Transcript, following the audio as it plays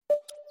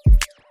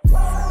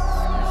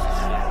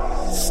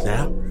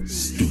OnSnap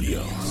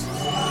Studios.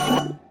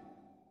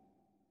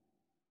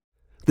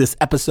 This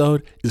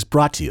episode is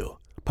brought to you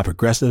by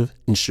Progressive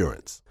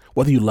Insurance.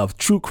 Whether you love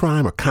true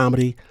crime or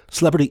comedy,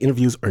 celebrity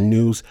interviews or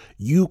news,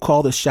 you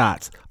call the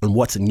shots on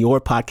what's in your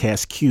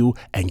podcast queue,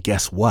 and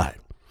guess what?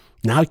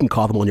 Now you can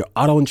call them on your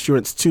auto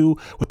insurance too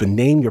with the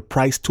Name Your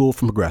Price tool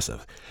from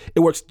Progressive.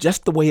 It works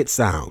just the way it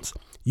sounds.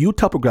 You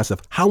tell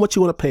Progressive how much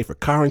you want to pay for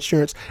car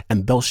insurance,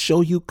 and they'll show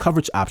you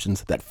coverage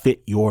options that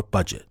fit your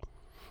budget.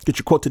 Get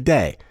your quote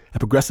today at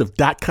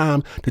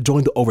Progressive.com to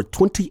join the over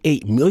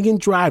 28 million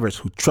drivers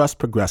who trust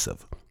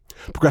Progressive.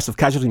 Progressive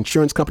Casualty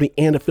Insurance Company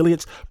and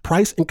affiliates.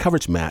 Price and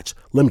coverage match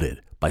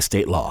limited by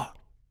state law.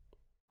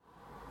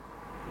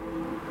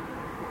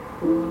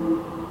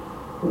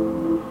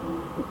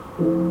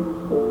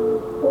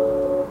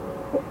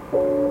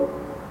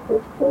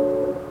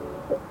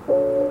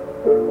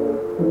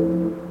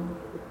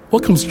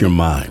 What comes to your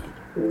mind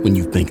when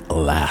you think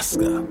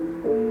Alaska?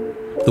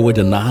 The way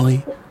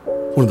Denali,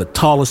 one of the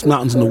tallest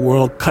mountains in the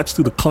world, cuts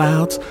through the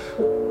clouds?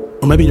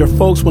 Or maybe your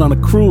folks went on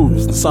a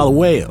cruise and saw the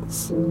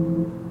whales?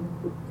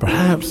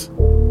 Perhaps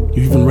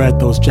you even read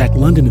those Jack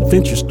London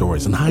adventure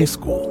stories in high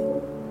school.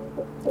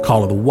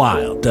 Call of the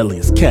Wild,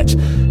 Deadliest Catch.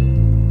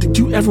 Did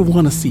you ever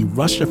want to see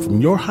Russia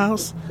from your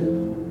house?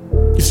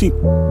 You see,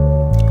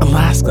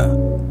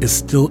 Alaska is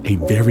still a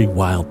very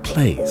wild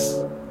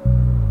place.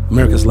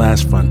 America's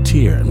last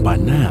frontier, and by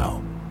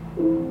now,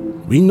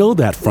 we know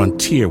that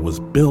frontier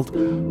was built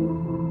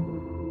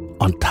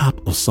on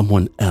top of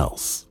someone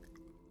else.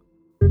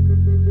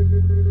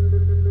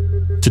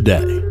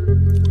 Today,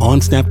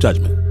 on Snap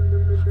Judgment,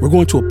 we're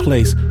going to a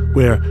place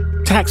where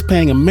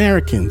tax-paying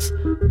Americans,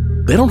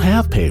 they don't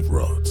have paved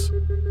roads.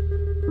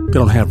 They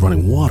don't have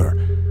running water.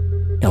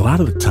 And a lot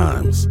of the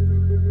times,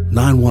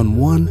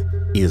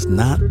 911 is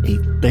not a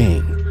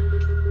thing.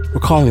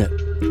 We're calling it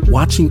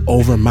Watching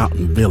Over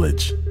Mountain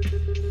Village.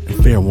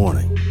 And fair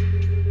warning,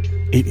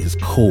 it is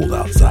cold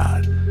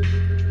outside.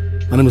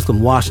 My name is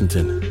Glenn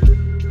Washington.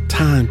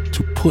 Time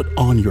to put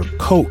on your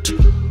coat,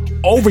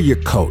 over your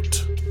coat,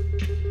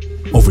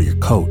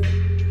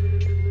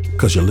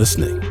 because you're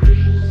listening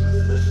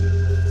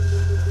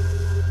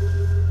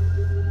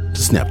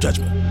to Snap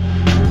Judgment.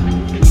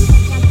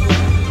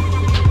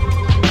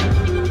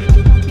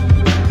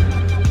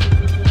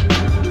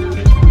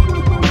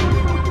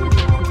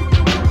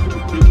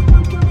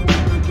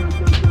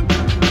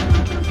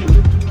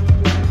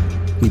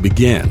 We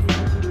begin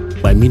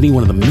by meeting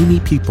one of the many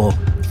people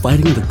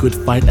fighting the good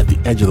fight at the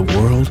edge of the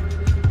world.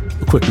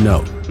 A quick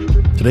note,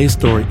 today's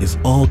story is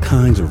all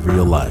kinds of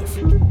real life.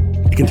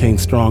 It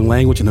contains strong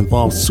language and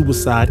involves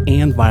suicide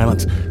and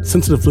violence.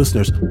 Sensitive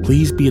listeners,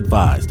 please be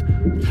advised.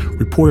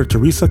 Reporter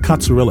Teresa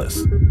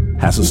Katsourelis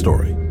has a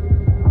story.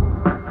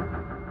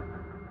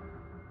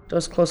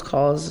 Those close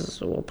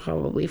calls will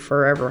probably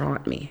forever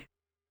haunt me.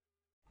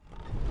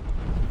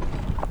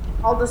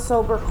 All the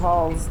sober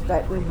calls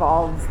that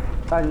involve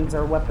guns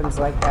or weapons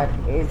like that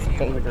is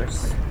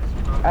dangerous.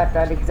 At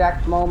that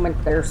exact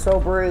moment, they're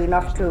sober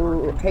enough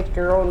to take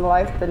their own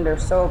life, and they're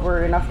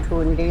sober enough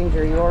to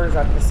endanger yours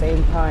at the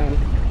same time.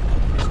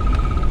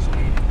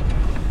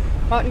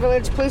 Mountain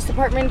Village Police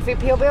Department,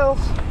 VPO Bill.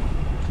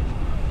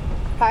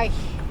 Hi.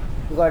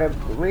 You gotta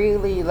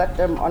really let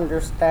them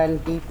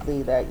understand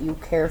deeply that you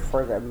care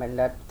for them and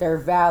that they're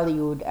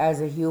valued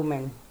as a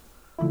human.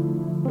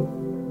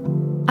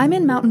 I'm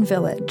in Mountain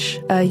Village,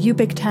 a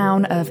Yupik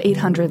town of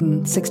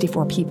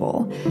 864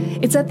 people.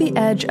 It's at the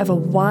edge of a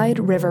wide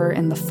river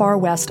in the far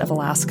west of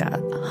Alaska,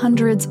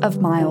 hundreds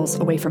of miles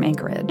away from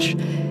Anchorage.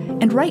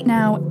 And right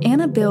now,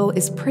 Anna Bill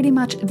is pretty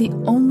much the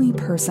only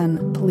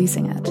person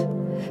policing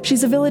it.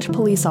 She's a village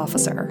police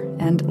officer,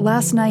 and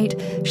last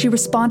night she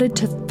responded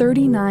to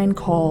 39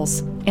 calls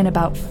in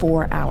about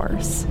 4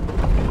 hours.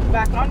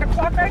 Back on the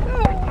clock I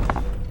go.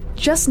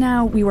 Just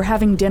now, we were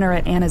having dinner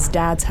at Anna's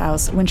dad's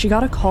house when she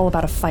got a call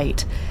about a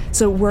fight.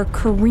 So we're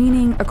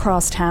careening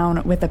across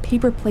town with a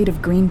paper plate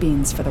of green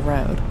beans for the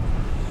road.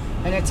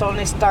 And it's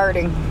only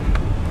starting.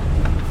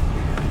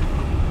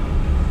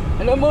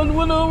 And I'm on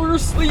 1 hour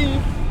sleep.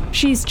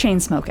 She's chain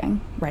smoking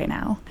right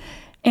now.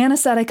 Anna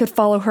said I could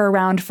follow her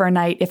around for a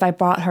night if I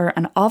brought her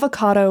an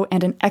avocado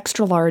and an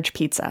extra large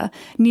pizza,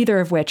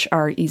 neither of which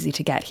are easy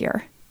to get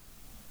here.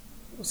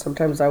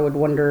 Sometimes I would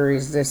wonder,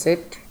 is this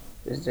it?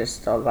 Is this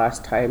the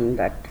last time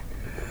that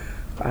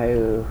I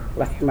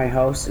left my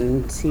house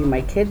and see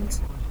my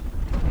kids?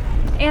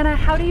 Anna,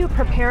 how do you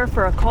prepare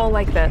for a call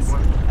like this?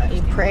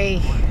 I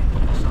pray.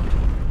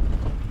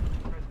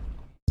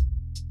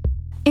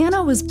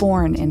 Anna was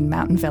born in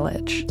Mountain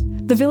Village.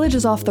 The village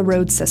is off the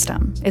road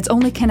system. It's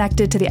only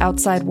connected to the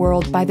outside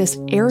world by this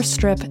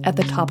airstrip at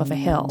the top of a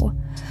hill.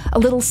 A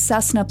little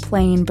Cessna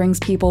plane brings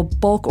people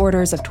bulk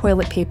orders of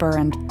toilet paper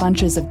and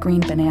bunches of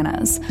green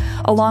bananas,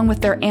 along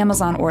with their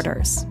Amazon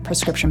orders,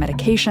 prescription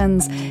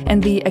medications,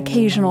 and the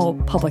occasional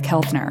public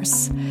health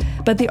nurse.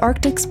 But the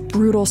Arctic's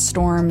brutal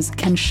storms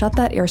can shut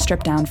that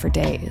airstrip down for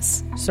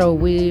days. So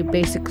we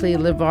basically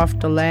live off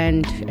the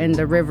land and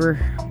the river.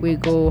 We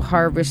go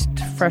harvest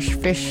fresh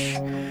fish,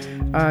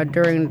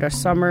 during the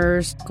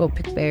summers, go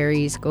pick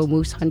berries, go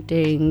moose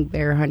hunting,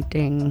 bear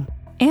hunting.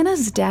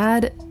 Anna's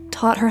dad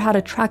taught her how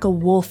to track a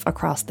wolf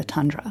across the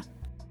tundra.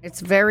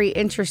 It's very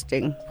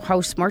interesting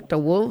how smart the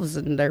wolves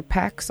and their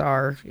packs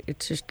are.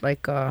 It's just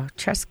like a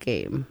chess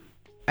game.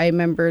 I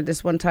remember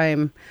this one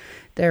time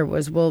there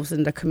was wolves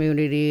in the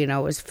community and I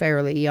was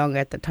fairly young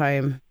at the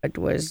time. It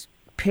was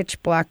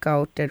pitch black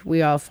out that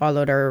we all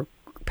followed our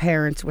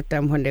parents with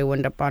them when they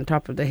went up on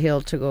top of the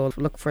hill to go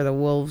look for the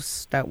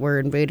wolves that were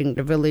invading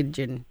the village.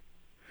 And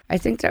I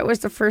think that was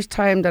the first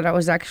time that I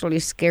was actually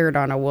scared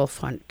on a wolf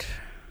hunt.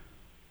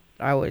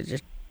 I was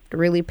just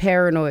really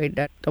paranoid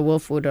that the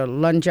wolf would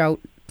lunge out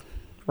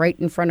right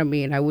in front of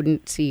me and I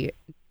wouldn't see it.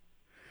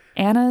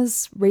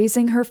 Anna's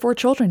raising her 4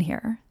 children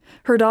here.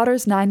 Her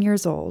daughter's 9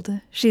 years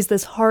old. She's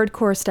this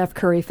hardcore Steph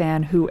Curry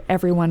fan who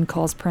everyone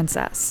calls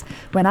Princess.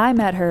 When I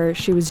met her,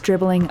 she was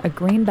dribbling a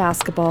green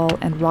basketball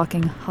and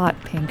rocking hot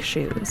pink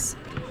shoes.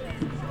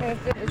 Okay,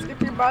 let's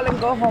get your ball and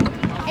go home.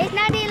 It's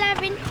not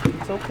 11.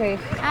 It's okay.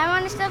 I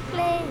want to stop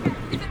playing.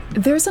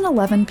 There's an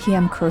 11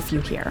 p.m. curfew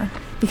here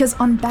because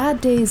on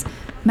bad days,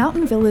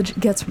 Mountain Village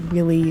gets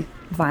really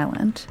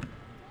violent.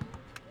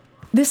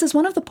 This is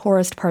one of the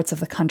poorest parts of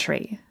the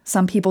country.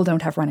 Some people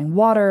don't have running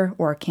water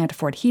or can't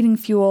afford heating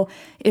fuel.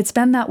 It's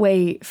been that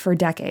way for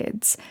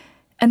decades.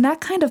 And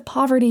that kind of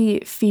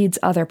poverty feeds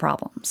other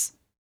problems.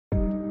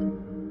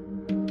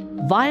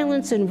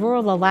 Violence in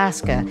rural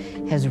Alaska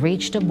has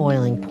reached a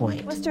boiling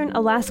point. Western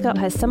Alaska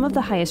has some of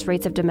the highest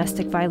rates of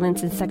domestic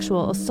violence and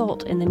sexual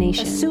assault in the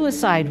nation. A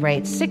suicide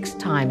rate 6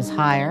 times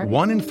higher.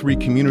 1 in 3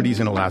 communities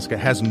in Alaska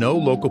has no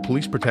local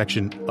police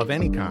protection of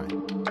any kind.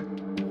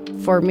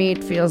 For me,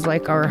 it feels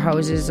like our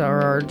houses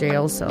are our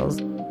jail cells.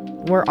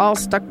 We're all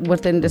stuck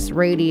within this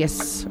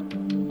radius,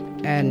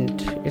 and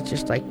it's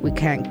just like we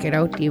can't get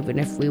out even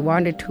if we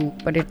wanted to,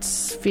 but it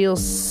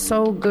feels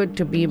so good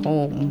to be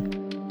home.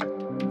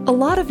 A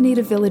lot of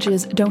native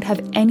villages don't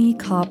have any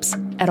cops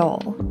at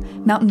all.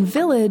 Mountain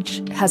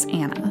Village has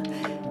Anna,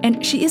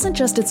 and she isn't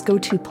just its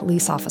go-to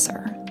police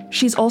officer.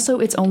 She's also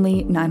its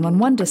only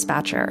 911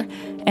 dispatcher,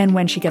 and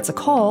when she gets a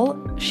call,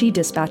 she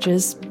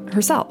dispatches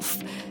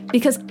herself.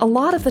 Because a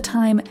lot of the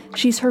time,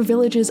 she's her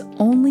village's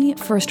only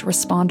first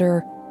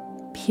responder,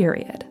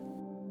 period.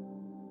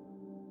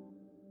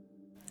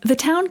 The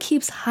town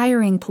keeps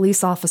hiring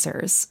police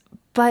officers,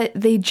 but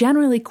they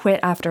generally quit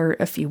after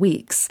a few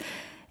weeks.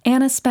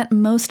 Anna spent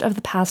most of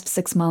the past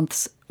 6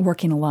 months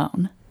working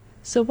alone.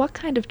 So what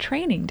kind of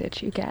training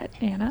did you get,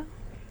 Anna?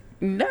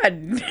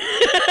 None.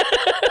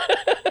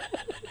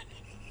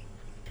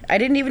 I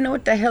didn't even know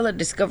what the hell a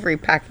discovery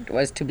packet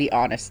was, to be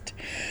honest.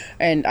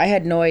 And I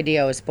had no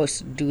idea I was supposed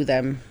to do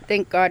them.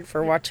 Thank God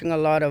for watching a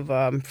lot of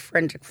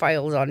Forensic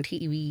Files on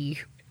TV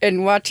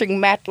and watching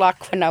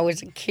Matlock when I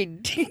was a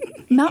kid.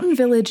 Mountain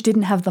Village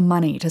didn't have the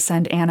money to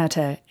send Anna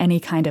to any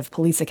kind of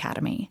police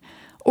academy.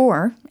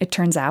 Or, it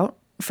turns out,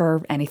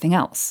 for anything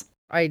else.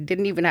 I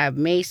didn't even have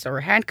mace or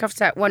handcuffs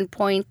at one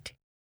point.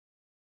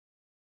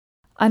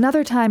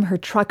 Another time, her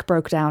truck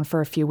broke down for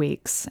a few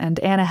weeks, and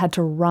Anna had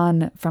to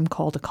run from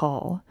call to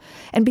call.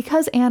 And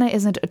because Anna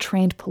isn't a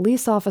trained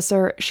police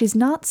officer, she's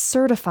not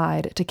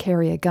certified to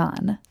carry a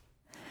gun.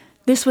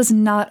 This was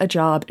not a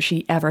job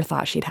she ever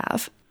thought she'd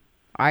have.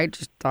 I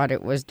just thought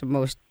it was the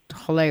most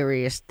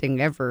hilarious thing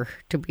ever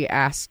to be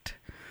asked.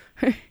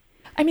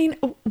 I mean,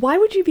 why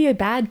would you be a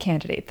bad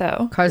candidate,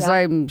 though? Because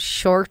I'm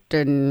short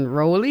and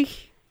rolly.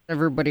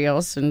 Everybody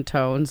else in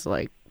town's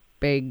like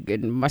big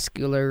and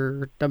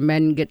muscular. The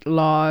men get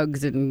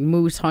logs and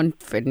moose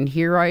hunt, and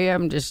here I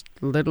am, just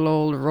little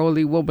old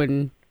roly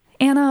woman.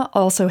 Anna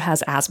also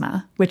has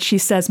asthma, which she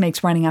says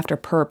makes running after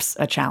perps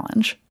a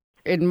challenge.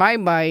 In my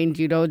mind,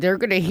 they're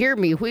going to hear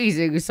me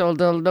wheezing, so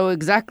they'll know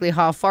exactly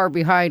how far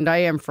behind I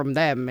am from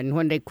them. And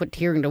when they quit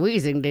hearing the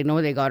wheezing, they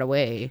know they got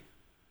away.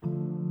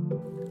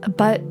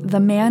 But the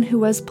man who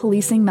was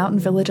policing Mountain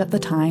Village at the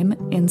time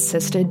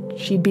insisted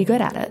she'd be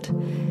good at it.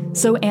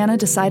 So Anna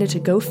decided to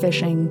go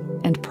fishing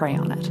and prey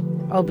on it.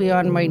 I'll be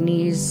on my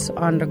knees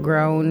on the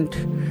ground,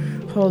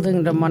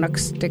 holding the monarch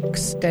stick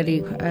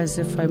steady as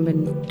if I'm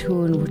in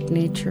tune with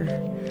nature,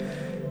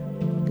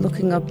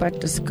 looking up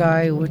at the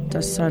sky with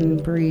the sun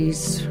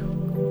breeze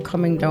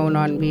coming down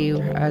on me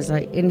as I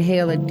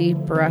inhale a deep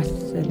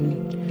breath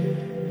and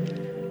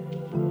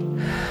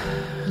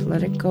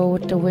let it go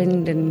with the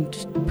wind and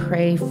just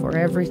pray for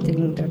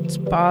everything that's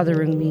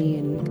bothering me.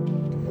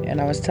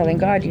 And I was telling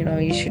God,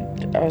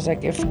 I was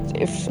like,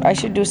 if I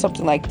should do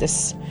something like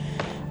this,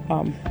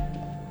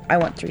 I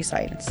want 3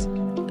 signs.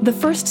 The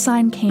first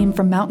sign came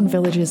from Mountain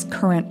Village's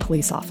current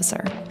police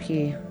officer.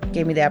 He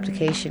gave me the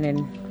application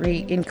and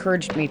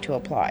encouraged me to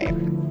apply.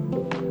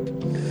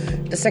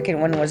 The second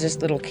one was this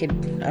little kid,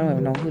 I don't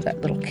even know who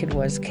that little kid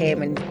was,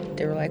 came and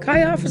they were like,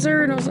 "Hi,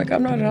 officer," and I was like,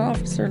 "I'm not an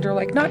officer," and they're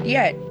like, "Not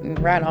yet," and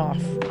ran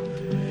off.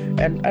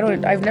 And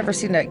I've never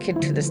seen that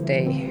kid to this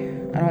day.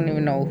 I don't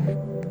even know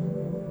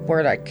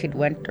where that kid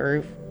went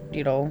or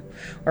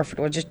if it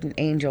was just an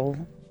angel.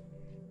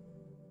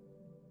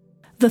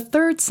 The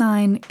third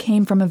sign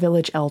came from a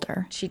village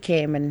elder. She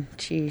came and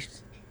she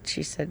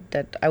she said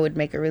that I would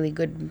make a really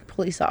good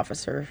police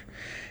officer.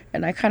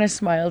 And I kind of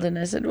smiled and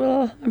I said,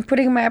 well, I'm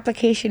putting my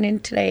application in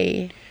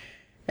today.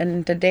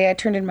 And the day I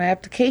turned in my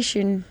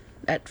application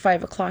at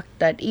 5 o'clock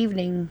that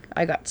evening,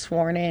 I got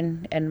sworn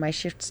in and my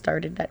shift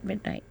started at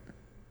midnight.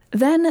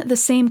 Then the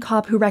same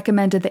cop who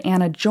recommended that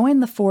Anna join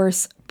the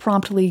force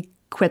promptly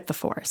quit the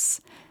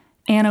force.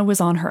 Anna was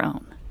on her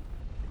own.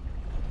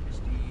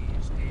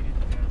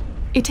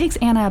 It takes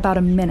Anna about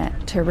a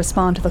minute to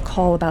respond to the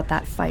call about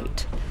that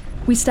fight.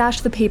 We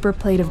stash the paper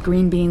plate of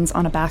green beans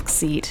on a back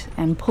seat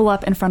and pull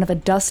up in front of a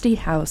dusty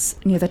house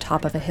near the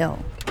top of a hill.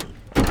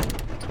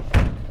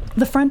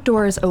 The front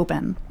door is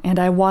open, and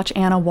I watch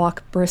Anna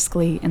walk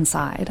briskly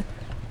inside.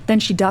 Then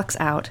she ducks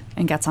out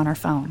and gets on her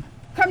phone.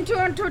 Come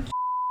to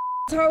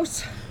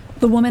house.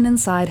 The woman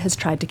inside has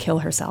tried to kill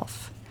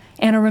herself.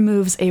 Anna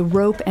removes a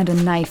rope and a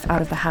knife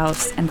out of the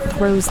house and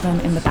throws them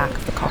in the back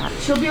of the car.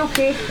 She'll be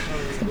okay.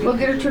 We'll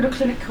get her to the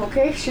clinic,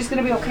 okay? She's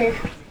gonna be okay.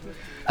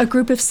 A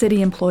group of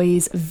city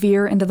employees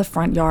veer into the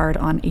front yard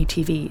on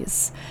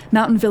ATVs.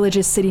 Mountain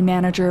Village's city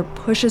manager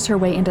pushes her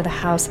way into the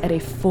house at a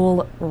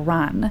full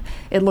run.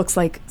 It looks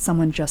like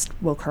someone just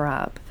woke her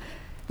up.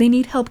 They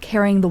need help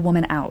carrying the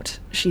woman out.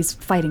 She's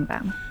fighting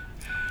them.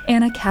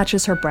 Anna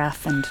catches her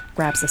breath and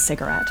grabs a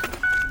cigarette.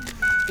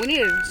 We need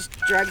to just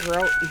drag her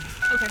out.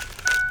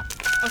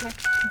 Okay.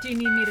 Do you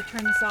need me to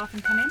turn this off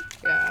and come in?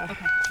 Yeah.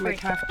 Okay. Might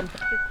have to.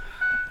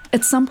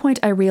 At some point,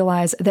 I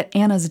realize that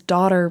Anna's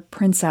daughter,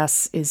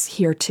 Princess, is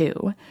here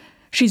too.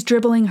 She's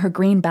dribbling her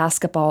green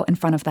basketball in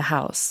front of the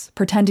house,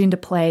 pretending to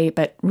play,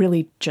 but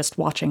really just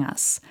watching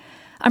us.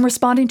 I'm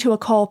responding to a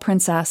call,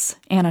 Princess,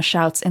 Anna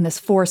shouts in this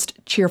forced,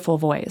 cheerful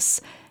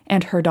voice,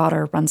 and her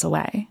daughter runs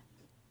away.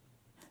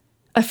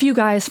 A few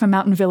guys from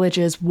Mountain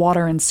Village's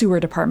water and sewer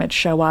department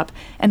show up,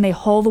 and they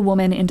haul the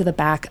woman into the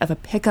back of a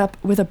pickup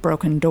with a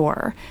broken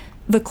door,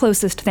 the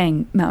closest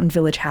thing Mountain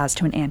Village has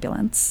to an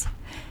ambulance.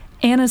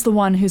 Anna's the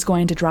one who's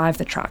going to drive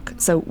the truck,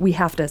 so we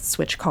have to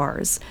switch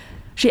cars.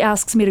 She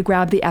asks me to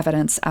grab the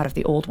evidence out of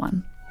the old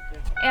one.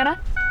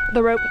 Anna,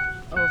 the rope.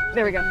 Oh,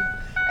 There we go.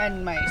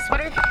 and my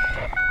sweater.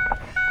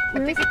 I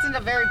think it's in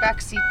the very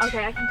back seat.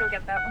 Okay, I can go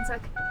get that. 1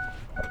 sec.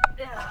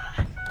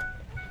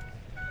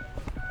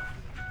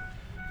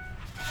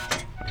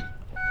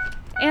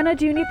 Anna,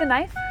 do you need the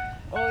knife?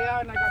 Oh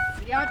yeah, and I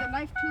got the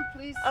knife too,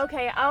 please.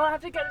 Okay, I'll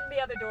have to get in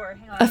the other door.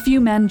 Hang on. A few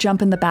men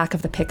jump in the back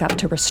of the pickup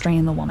to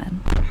restrain the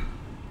woman.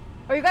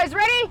 Are you guys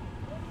ready?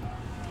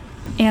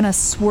 Anna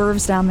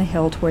swerves down the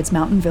hill towards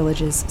Mountain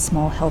Village's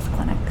small health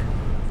clinic.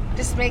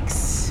 This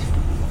makes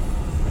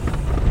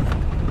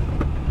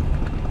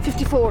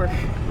 54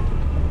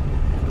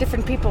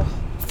 different people.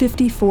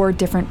 54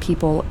 different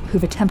people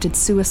who've attempted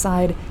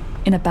suicide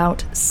in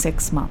about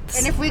 6 months.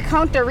 And if we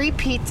count the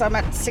repeats, I'm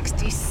at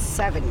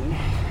 67.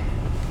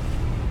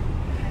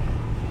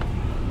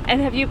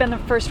 And have you been the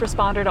first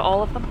responder to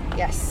all of them?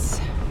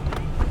 Yes.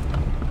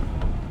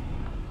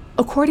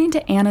 According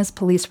to Anna's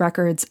police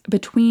records,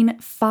 between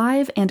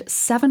 5 and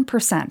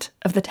 7%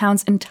 of the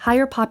town's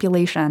entire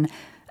population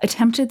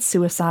attempted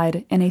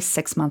suicide in a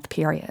 6-month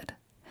period.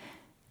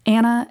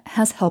 Anna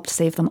has helped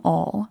save them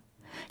all.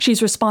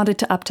 She's responded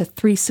to up to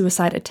 3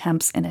 suicide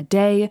attempts in a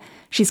day.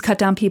 She's cut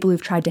down people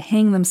who've tried to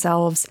hang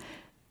themselves.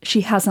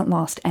 She hasn't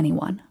lost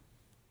anyone.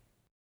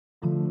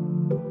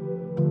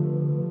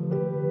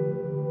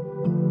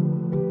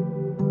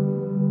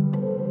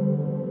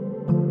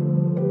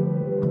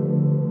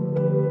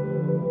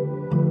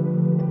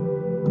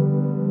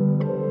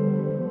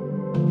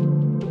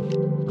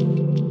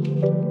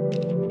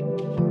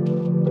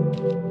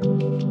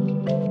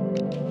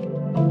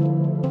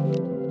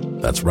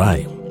 That's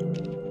right.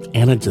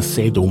 Anna just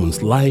saved a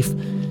woman's life,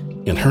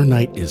 and her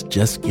night is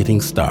just getting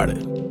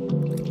started.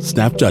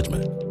 Snap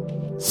Judgment.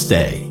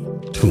 Stay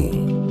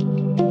tuned.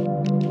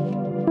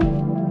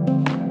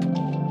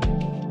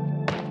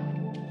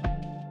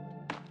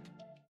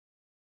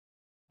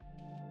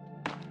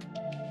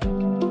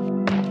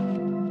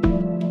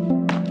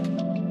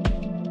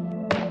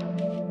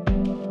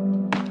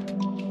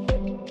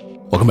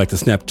 Welcome back to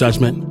Snap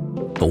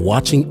Judgment, the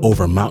Watching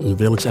Over Mountain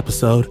Village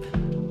episode.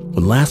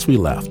 When last we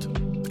left,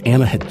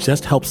 Anna had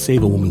just helped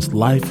save a woman's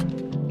life.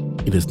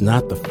 It is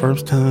not the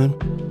first time,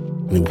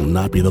 and it will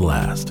not be the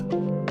last.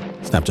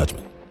 Snap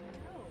Judgment.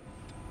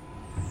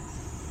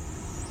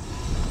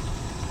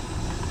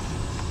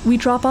 We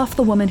drop off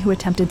the woman who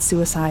attempted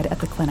suicide at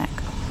the clinic.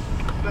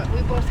 But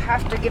we both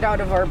have to get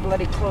out of our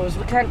bloody clothes.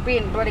 We can't be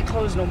in bloody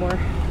clothes no more.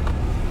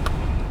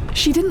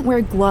 She didn't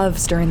wear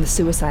gloves during the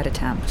suicide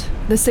attempt.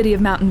 The city of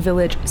Mountain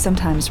Village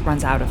sometimes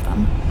runs out of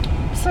them.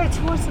 Besides,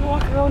 who wants to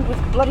walk around with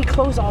bloody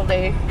clothes all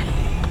day?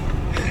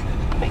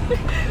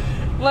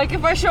 Like,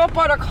 if I show up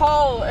on a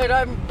call and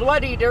I'm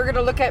bloody, they're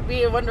gonna look at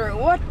me and wonder,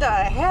 what the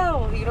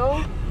hell, you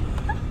know?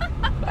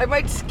 I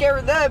might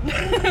scare them.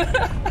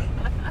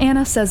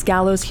 Anna says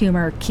gallows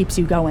humor keeps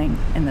you going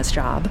in this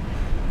job.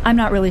 I'm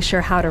not really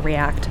sure how to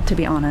react, to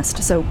be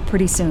honest, so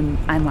pretty soon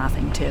I'm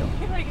laughing too.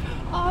 You're like,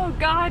 oh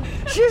God.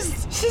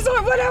 She's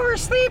on 1 hour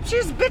sleep.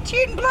 She's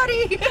bitchy and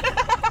bloody.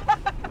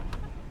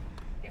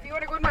 If you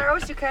want to go in my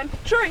house, you can.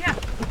 Sure, yeah.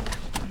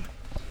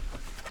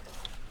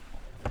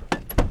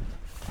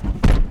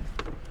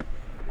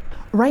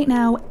 Right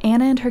now,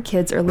 Anna and her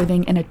kids are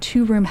living in a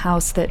 2-room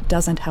house that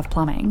doesn't have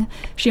plumbing.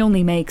 She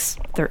only makes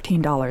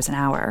 $13 an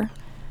hour.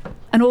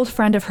 An old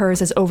friend of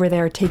hers is over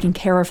there taking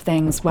care of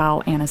things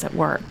while Anna's at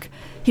work.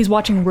 He's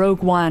watching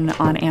Rogue One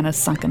on Anna's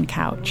sunken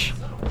couch.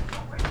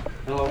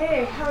 Hello.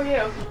 Hey, how are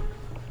you?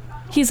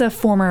 He's a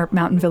former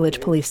Mountain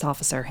Village police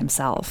officer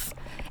himself.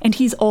 And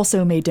he's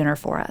also made dinner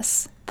for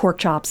us. Pork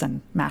chops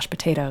and mashed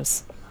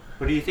potatoes.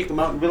 What do you think of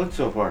Mountain Village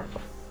so far?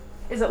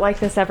 Is it like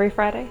this every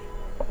Friday?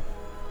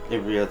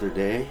 Every other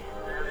day.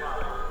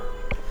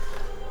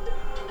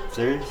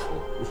 Seriously?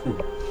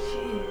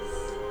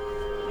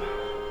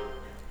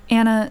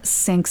 Anna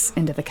sinks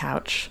into the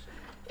couch.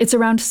 It's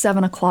around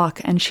 7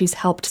 o'clock and she's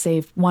helped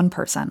save one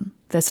person.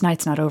 This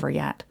night's not over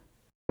yet.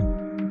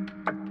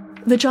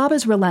 The job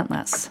is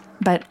relentless,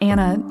 but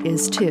Anna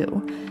is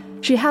too.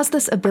 She has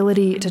this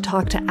ability to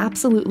talk to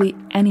absolutely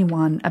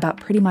anyone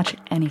about pretty much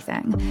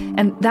anything,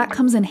 and that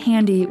comes in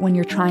handy when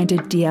you're trying to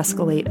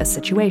de-escalate a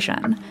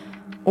situation,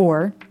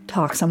 or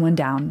talk someone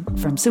down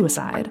from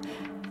suicide.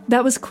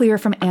 That was clear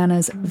from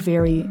Anna's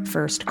very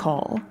first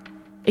call.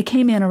 It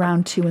came in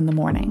around 2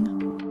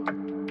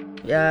 a.m.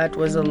 Yeah, it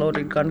was a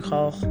loaded gun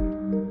call.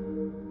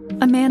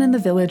 A man in the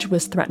village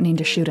was threatening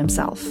to shoot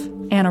himself.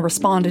 Anna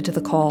responded to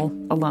the call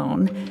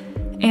alone.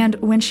 And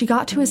when she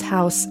got to his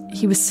house,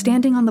 he was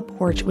standing on the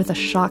porch with a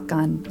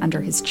shotgun under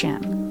his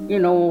chin. You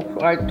know,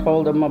 I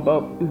told him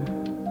about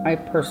my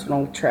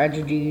personal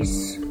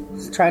tragedies,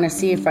 trying to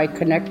see if I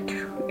connect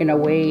in a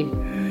way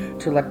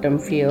to let them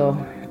feel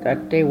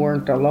that they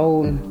weren't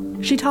alone.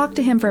 She talked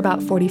to him for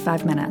about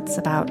 45 minutes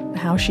about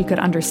how she could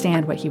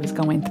understand what he was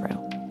going through.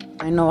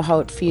 I know how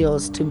it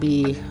feels to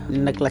be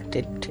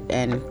neglected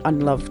and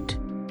unloved.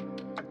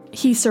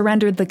 He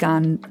surrendered the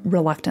gun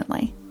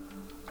reluctantly.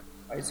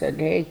 I said,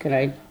 hey, can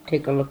I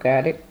take a look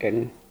at it?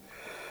 And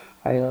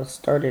I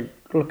started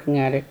looking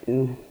at it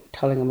and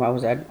telling him I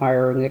was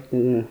admiring it,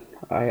 and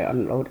I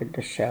unloaded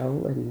the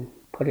shell and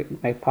put it in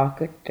my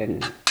pocket,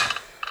 and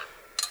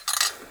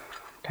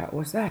that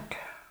was that.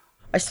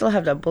 I still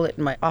have that bullet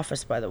in my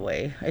office, by the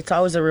way. It's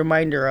always a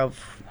reminder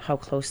of how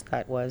close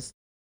that was.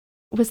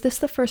 Was this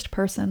the first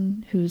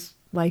person whose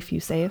life you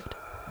saved?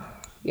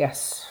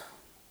 Yes.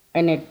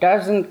 And it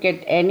doesn't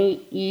get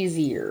any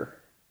easier.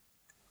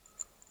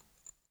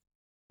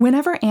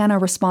 Whenever Anna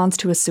responds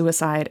to a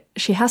suicide,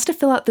 she has to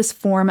fill out this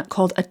form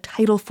called a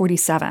Title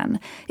 47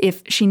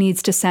 if she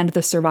needs to send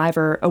the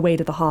survivor away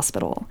to the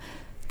hospital.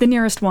 The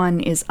nearest one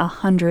is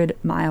 100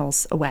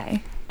 miles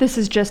away. This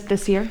is just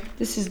this year?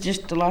 This is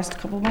just the last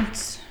couple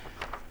months.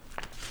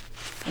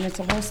 And it's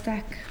a whole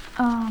stack.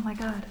 Oh my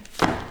God.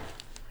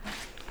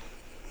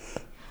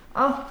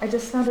 Oh, I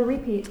just found a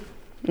repeat.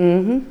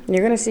 Mm-hmm.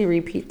 You're gonna see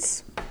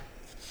repeats.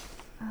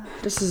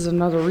 This is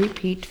another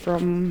repeat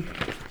from...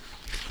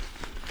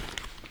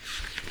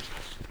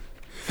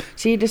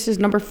 See, this is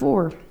number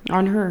 4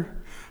 on her.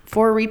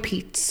 4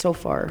 repeats so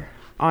far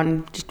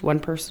on just one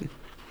person.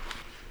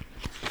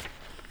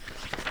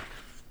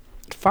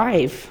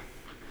 5.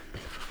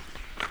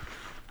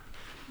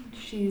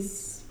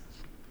 She's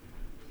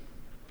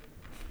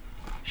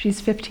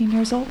 15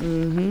 years old?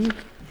 Mm-hmm.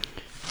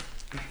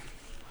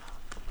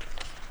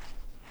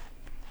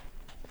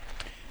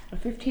 A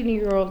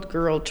 15-year-old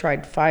girl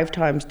tried 5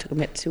 times to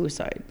commit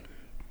suicide.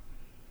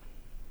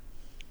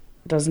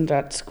 Doesn't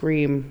that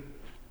scream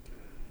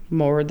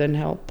more than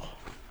help?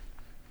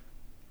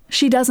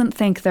 She doesn't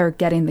think they're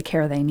getting the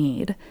care they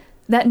need.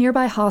 That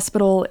nearby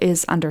hospital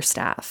is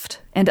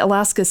understaffed, and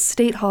Alaska's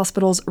state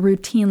hospitals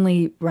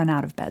routinely run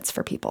out of beds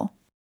for people.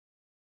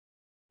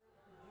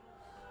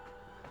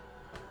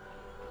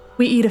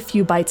 We eat a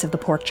few bites of the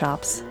pork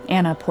chops.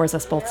 Anna pours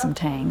us both some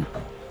Tang.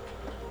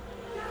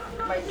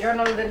 My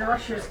adrenaline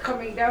rush is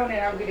coming down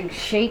and I'm getting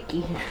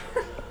shaky.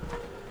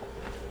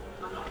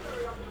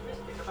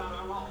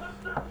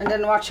 And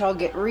then watch, I'll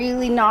get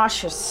really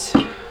nauseous.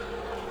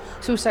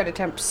 Suicide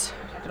attempts.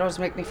 It always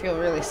make me feel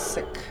really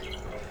sick.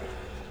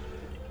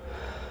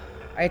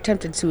 I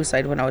attempted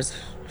suicide when I was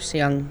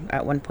young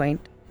at one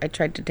point. I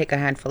tried to take a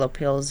handful of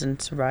pills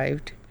and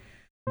survived.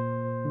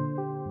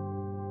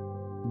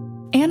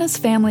 Anna's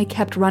family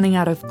kept running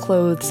out of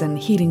clothes and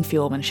heating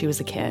fuel when she was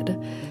a kid.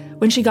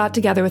 When she got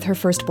together with her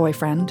first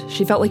boyfriend,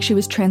 she felt like she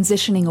was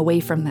transitioning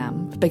away from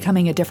them,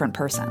 becoming a different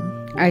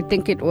person. I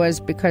think it was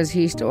because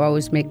he used to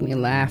always make me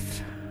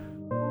laugh.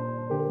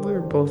 We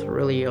were both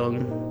really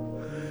young.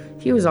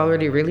 He was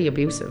already really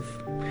abusive.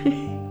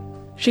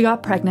 She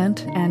got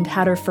pregnant and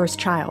had her first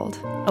child,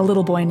 a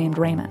little boy named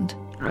Raymond.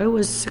 I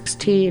was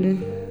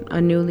 16,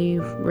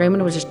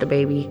 Raymond was just a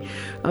baby.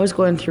 I was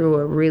going through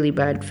a really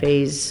bad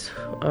phase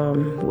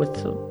with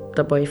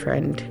the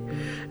boyfriend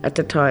at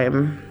the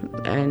time,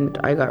 and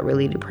I got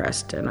really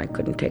depressed and I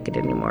couldn't take it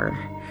anymore.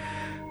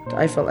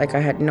 I felt like I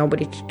had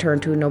nobody to turn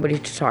to, nobody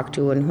to talk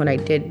to, and when I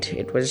did,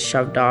 it was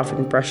shoved off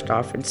and brushed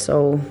off, and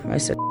so I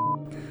said,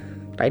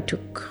 I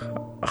took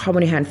how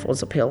many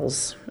handfuls of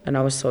pills, and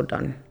I was so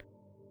done.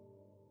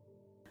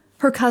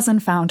 Her cousin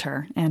found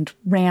her and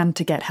ran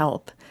to get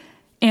help.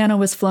 Anna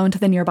was flown to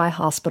the nearby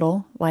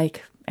hospital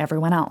like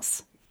everyone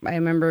else. I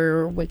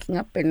remember waking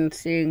up and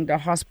seeing the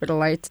hospital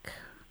lights,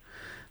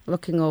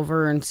 looking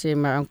over and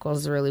seeing my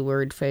uncle's really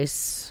worried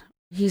face.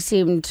 He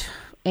seemed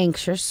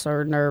anxious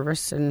or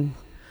nervous and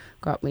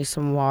got me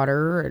some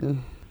water.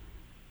 And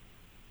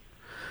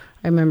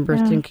I remember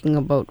thinking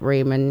about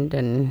Raymond,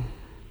 and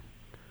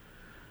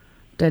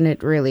then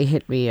it really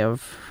hit me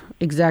of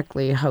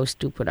exactly how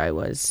stupid I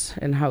was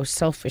and how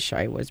selfish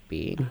I was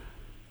being.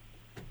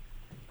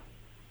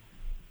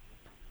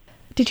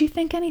 Did you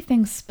think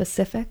anything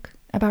specific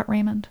about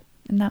Raymond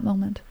in that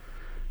moment?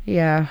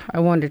 Yeah, I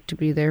wanted to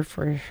be there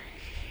for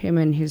him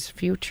and his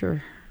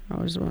future. I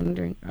was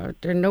wondering,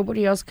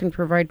 nobody else can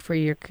provide for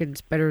your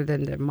kids better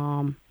than their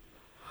mom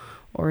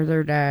or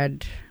their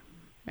dad.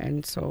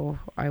 And so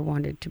I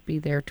wanted to be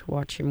there to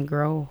watch him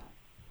grow.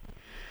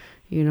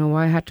 You know,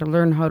 I had to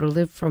learn how to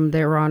live from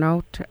there on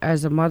out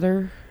as a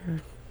mother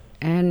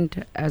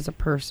and as a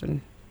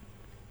person.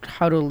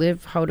 How to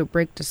live, how to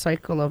break the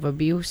cycle of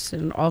abuse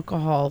and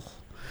alcohol,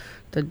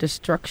 the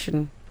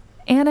destruction.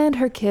 Anna and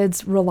her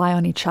kids rely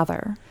on each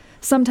other.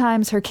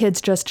 Sometimes her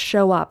kids just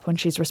show up when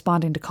she's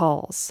responding to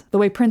calls, the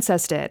way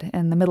Princess did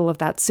in the middle of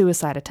that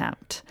suicide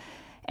attempt.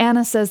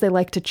 Anna says they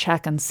like to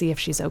check and see if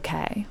she's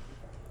okay.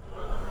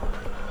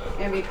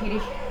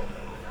 MVPD?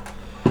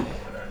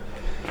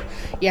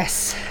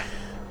 Yes.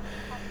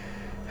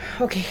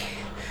 Okay.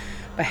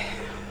 Bye.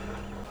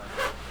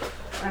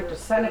 I had to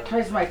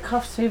sanitize my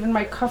cuffs. Even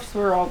my cuffs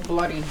were all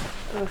bloody.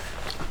 Ugh.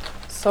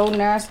 So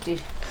nasty.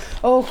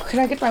 Oh, can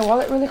I get my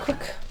wallet really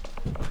quick?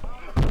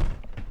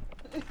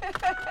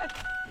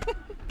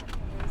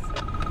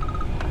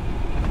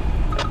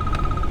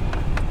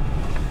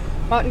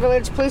 Mountain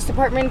Village Police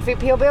Department,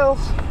 VPO Bill.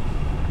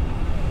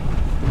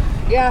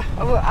 Yeah,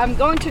 I'm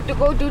going to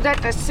go do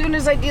that as soon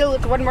as I deal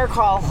with one more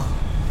call.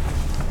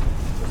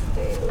 This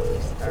day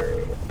really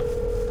started.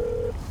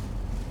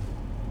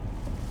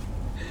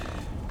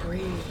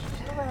 Breathe.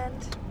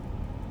 And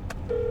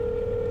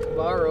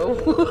Tomorrow.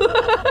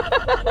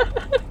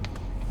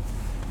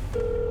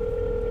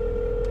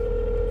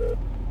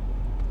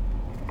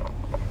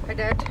 Hi,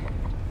 Dad.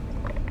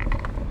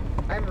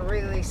 I'm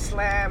really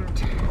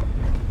slammed.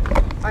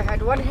 I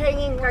had one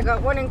hanging, I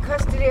got one in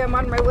custody, I'm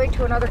on my way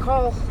to another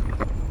call.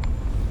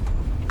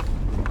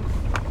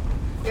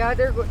 Yeah,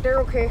 they're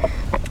okay.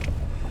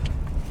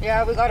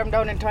 Yeah, we got them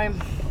down in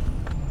time.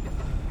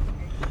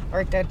 All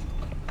right, Dad.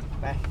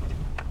 Bye.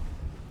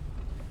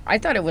 I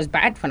thought it was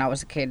bad when I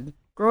was a kid.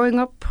 Growing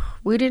up,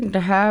 we didn't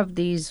have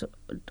these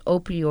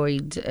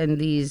opioids and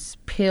these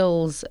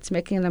pills. It's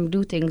making them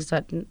do things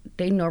that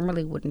they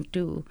normally wouldn't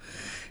do.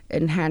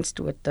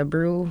 Enhanced with the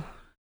brew.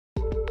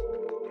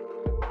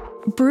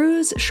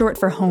 Brew's short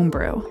for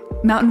homebrew.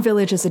 Mountain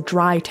Village is a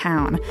dry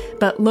town,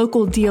 but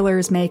local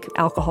dealers make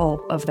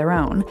alcohol of their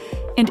own.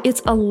 And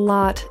it's a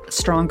lot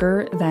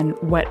stronger than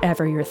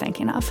whatever you're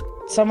thinking of.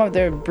 Some of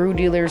the brew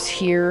dealers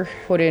here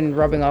put in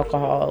rubbing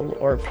alcohol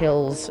or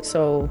pills,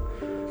 so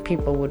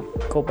people would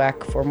go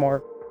back for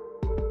more.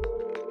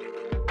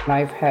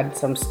 I've had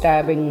some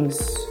stabbings.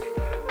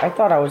 I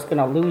thought I was going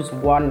to lose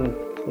one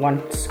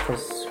once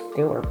because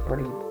they were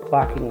pretty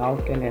blacking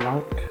out in and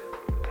out.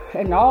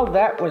 And all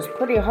that was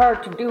pretty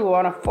hard to do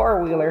on a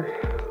four-wheeler.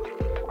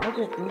 I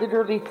just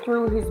literally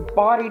threw his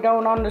body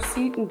down on the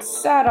seat and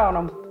sat on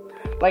him.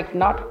 Like,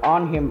 not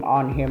on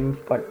him,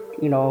 but,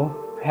 you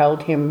know,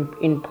 held him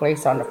in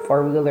place on the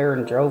four-wheeler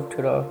and drove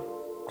to the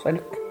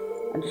clinic.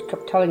 I just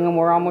kept telling him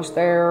we're almost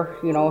there,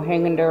 you know,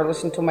 hang in there,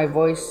 listen to my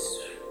voice,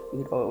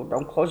 you know,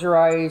 don't close your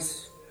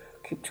eyes,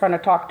 keep trying to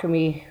talk to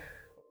me.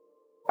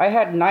 I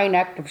had 9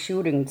 active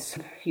shootings.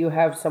 You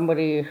have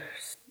somebody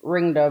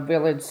ring the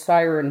village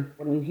siren.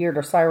 When you hear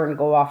the siren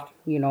go off,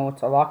 you know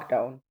it's a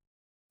lockdown.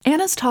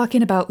 Anna's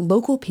talking about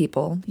local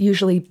people,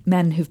 usually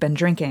men who've been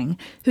drinking,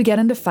 who get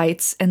into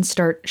fights and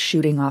start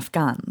shooting off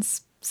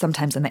guns.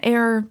 Sometimes in the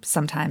air,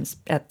 sometimes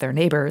at their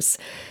neighbors.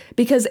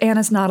 Because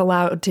Anna's not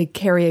allowed to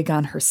carry a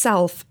gun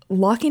herself,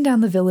 locking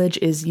down the village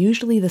is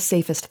usually the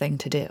safest thing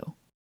to do.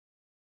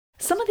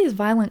 Some of these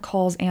violent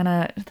calls,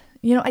 Anna,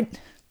 you know,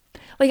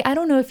 I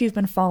don't know if you've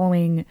been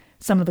following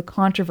some of the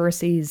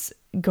controversies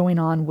going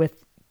on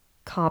with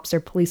cops or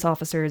police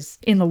officers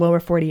in the lower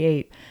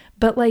 48.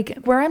 But like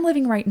where I'm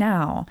living right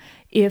now,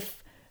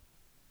 if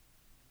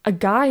a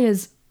guy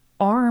is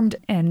armed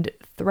and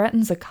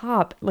threatens a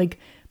cop, like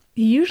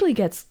he usually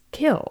gets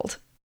killed.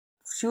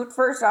 Shoot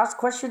first, ask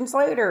questions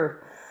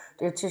later.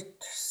 It's just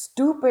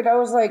stupid. I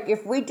was like,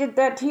 if we did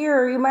that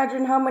here,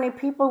 imagine how many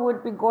people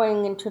would be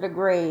going into the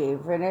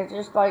grave. And it's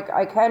just like,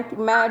 I can't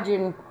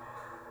imagine.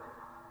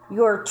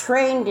 You're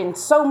trained in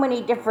so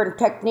many different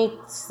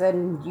techniques,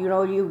 and you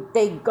know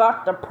they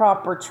got the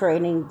proper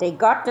training, they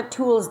got the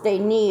tools they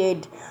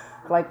need.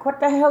 Like, what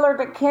the hell are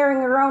they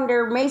carrying around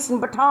their mason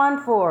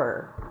baton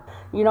for?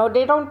 You know,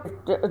 they don't,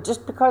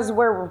 just because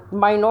we're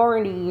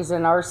minorities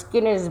and our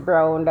skin is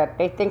brown, that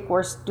they think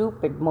we're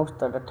stupid most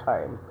of the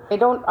time. They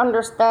don't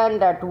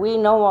understand that we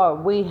know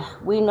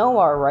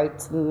our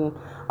rights, and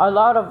a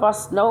lot of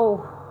us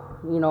know,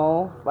 you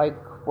know, like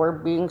we're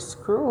being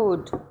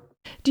screwed.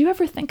 Do you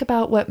ever think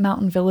about what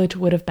Mountain Village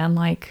would have been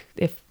like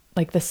if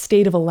Like the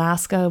state of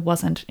Alaska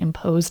wasn't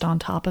imposed on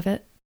top of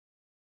it?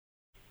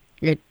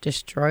 It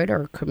destroyed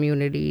our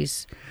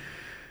communities.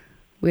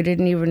 We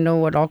didn't even know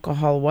what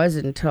alcohol was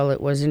until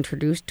it was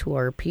introduced to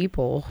our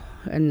people.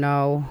 And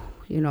now,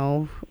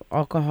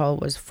 alcohol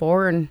was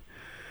foreign.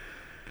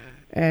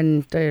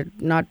 And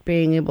not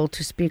being able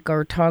to speak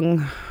our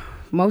tongue.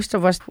 Most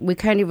of us, we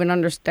can't even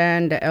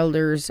understand the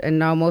elders. And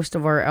now most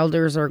of our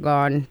elders are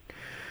gone.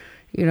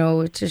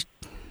 It's just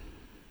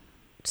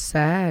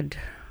sad.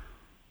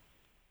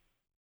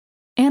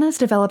 Anna's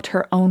developed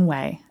her own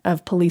way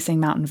of policing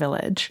Mountain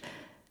Village.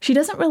 She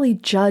doesn't really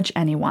judge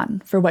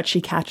anyone for what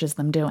she catches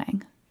them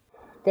doing.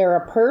 They're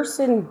a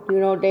person,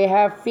 they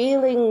have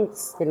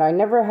feelings. And I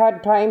never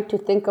had time to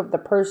think of the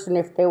person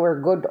if they were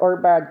good or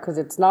bad, because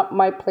it's not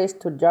my place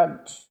to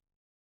judge.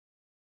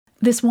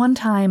 This one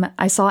time,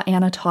 I saw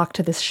Anna talk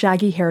to this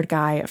shaggy-haired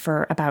guy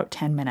for about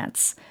 10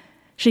 minutes.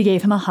 She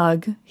gave him a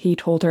hug, he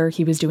told her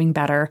he was doing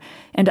better,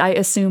 and I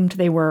assumed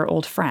they were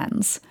old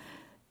friends.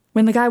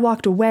 When the guy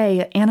walked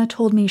away, Anna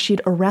told me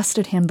she'd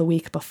arrested him the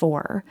week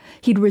before.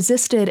 He'd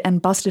resisted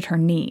and busted her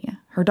knee.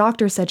 Her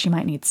doctor said she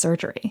might need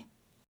surgery.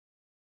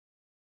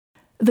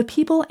 The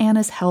people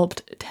Anna's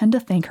helped tend to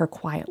thank her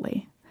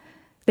quietly.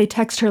 They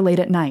text her late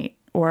at night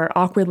or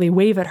awkwardly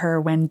wave at her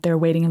when they're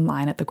waiting in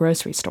line at the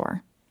grocery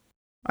store.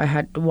 I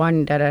had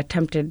one that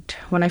attempted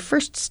when I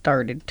first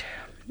started,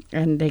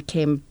 and they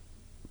came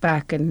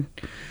back and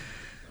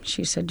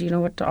she said, "You know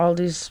what, all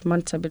these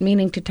months I've been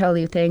meaning to tell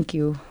you thank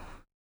you."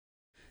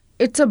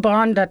 It's a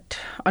bond that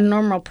a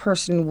normal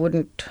person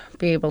wouldn't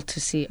be able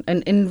to see.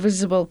 An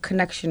invisible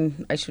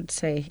connection, I should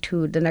say,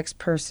 to the next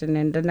person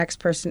and the next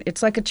person.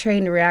 It's like a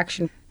chain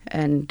reaction.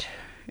 And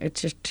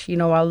it's just,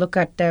 I'll look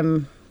at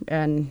them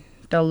and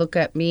they'll look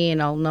at me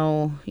and I'll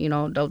know,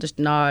 they'll just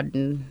nod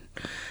and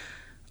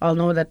I'll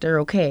know that they're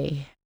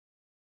okay.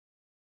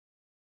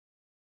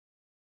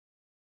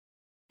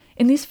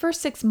 In these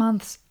first 6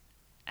 months,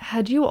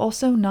 had you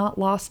also not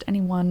lost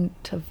anyone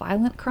to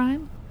violent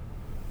crime?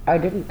 I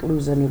didn't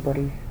lose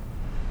anybody.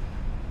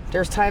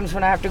 There's times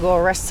when I have to go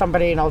arrest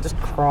somebody and I'll just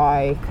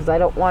cry because I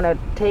don't want to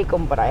take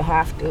them, but I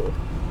have to.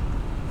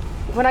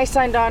 When I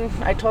signed on,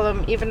 I told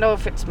them, even though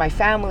if it's my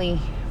family,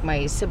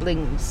 my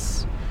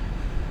siblings,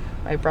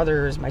 my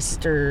brothers, my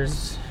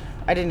sisters,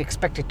 I didn't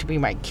expect it to be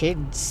my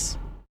kids.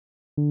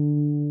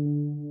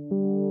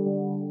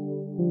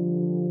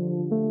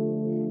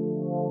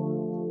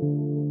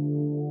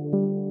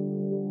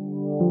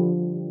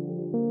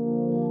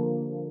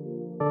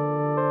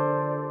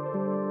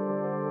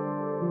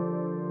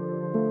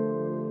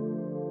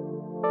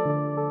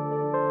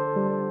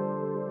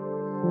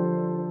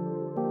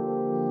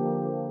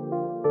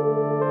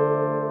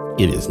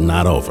 It is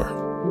not over.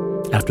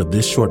 After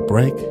this short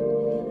break,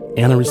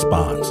 Anna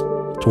responds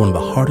to one of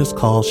the hardest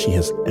calls she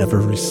has ever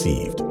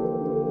received.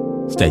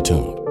 Stay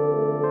tuned.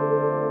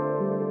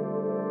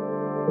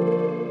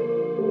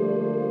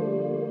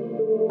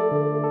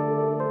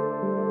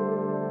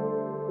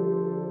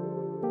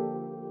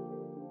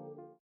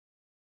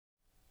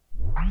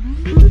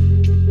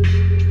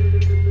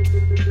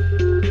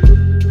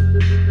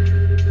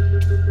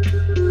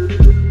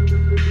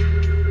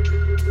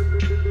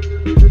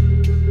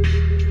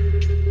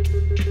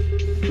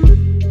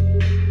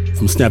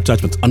 From Snap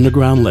Judgment's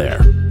underground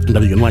lair in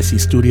WNYC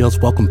Studios,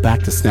 welcome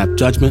back to Snap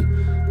Judgment,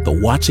 the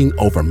Watching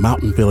Over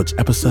Mountain Village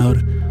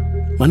episode.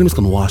 My name is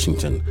Glenn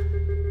Washington,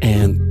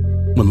 and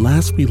when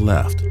last we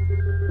left,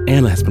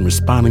 Anna has been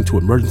responding to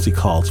emergency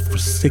calls for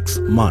 6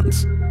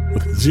 months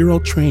with zero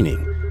training,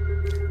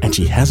 and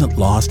she hasn't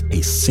lost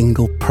a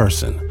single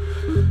person.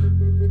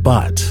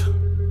 But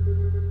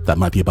that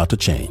might be about to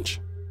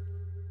change.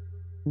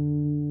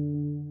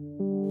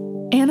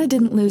 Anna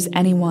didn't lose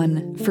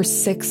anyone for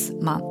 6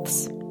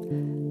 months.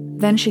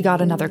 Then she got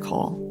another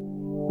call.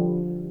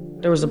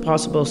 There was a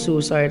possible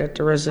suicide at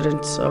the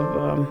residence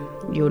of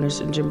Eunice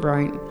and Jim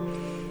Bryant,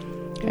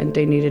 and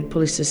they needed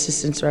police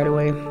assistance right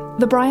away.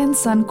 The Bryant's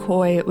son,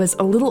 Coy, was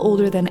a little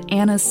older than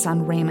Anna's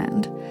son,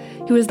 Raymond.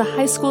 He was the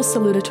high school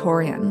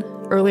salutatorian.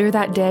 Earlier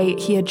that day,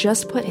 he had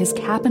just put his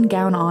cap and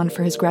gown on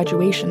for his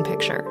graduation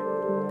picture.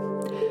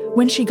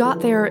 When she got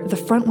there, the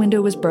front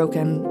window was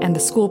broken, and the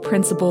school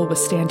principal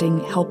was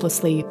standing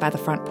helplessly by the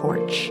front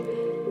porch.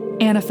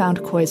 Anna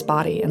found Coy's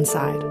body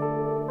inside.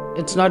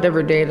 It's not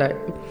every day that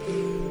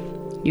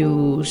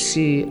you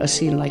see a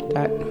scene like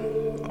that,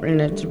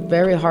 and it's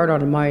very hard on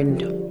the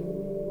mind.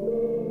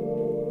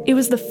 It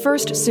was the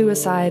first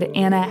suicide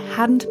Anna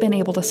hadn't been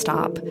able to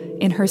stop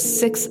in her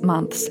 6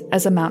 months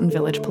as a Mountain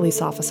Village police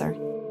officer.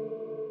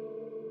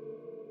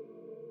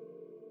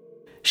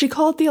 She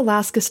called the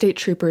Alaska State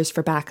Troopers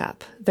for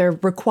backup. They're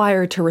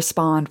required to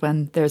respond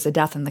when there's a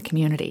death in the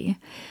community.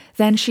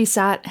 Then she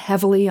sat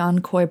heavily on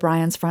Coy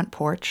Bryant's front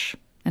porch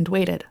and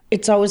waited.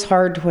 It's always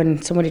hard when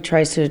somebody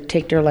tries to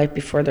take their life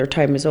before their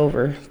time is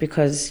over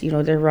because,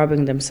 they're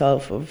robbing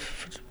themselves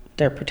of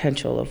their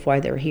potential of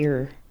why they're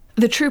here.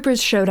 The troopers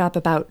showed up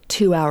about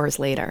 2 hours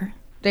later.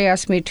 They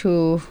asked me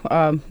to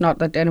not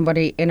let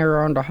anybody in or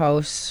around the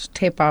house,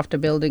 tape off the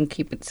building,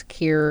 keep it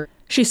secure.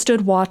 She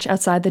stood watch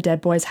outside the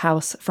dead boy's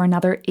house for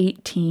another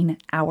 18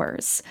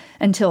 hours,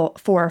 until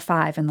 4 or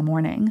 5 in the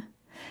morning.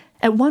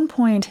 At one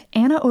point,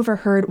 Anna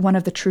overheard one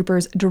of the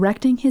troopers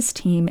directing his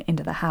team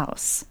into the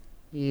house.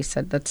 He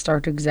said, let's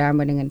start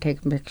examining and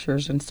taking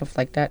pictures and stuff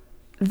like that.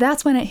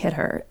 That's when it hit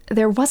her.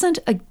 There wasn't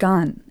a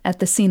gun at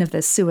the scene of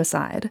this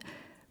suicide,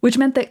 which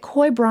meant that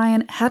Coy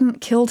Bryan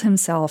hadn't killed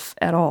himself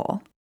at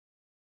all.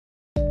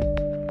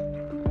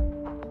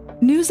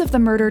 News of the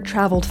murder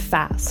traveled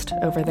fast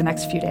over the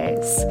next few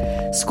days.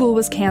 School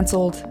was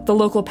canceled. The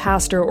local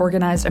pastor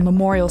organized a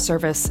memorial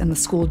service in the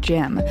school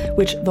gym,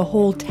 which the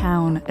whole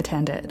town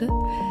attended.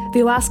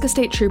 The Alaska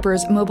State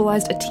Troopers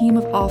mobilized a team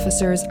of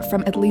officers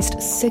from at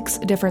least 6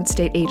 different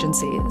state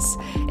agencies.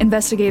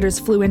 Investigators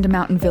flew into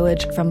Mountain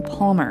Village from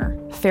Palmer,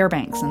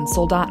 Fairbanks, and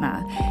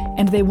Soldotna,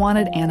 and they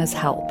wanted Anna's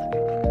help.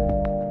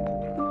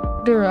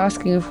 They were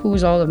asking if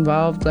who's all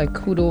involved, what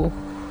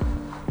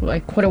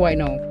do I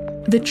know?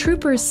 The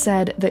troopers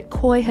said that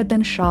Coy had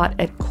been shot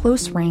at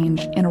close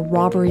range in a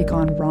robbery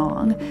gone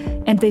wrong,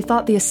 and they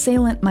thought the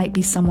assailant might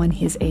be someone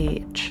his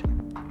age.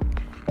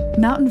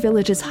 Mountain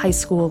Village's high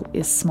school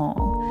is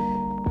small.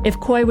 If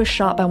Coy was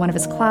shot by one of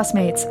his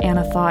classmates,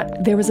 Anna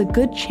thought there was a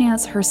good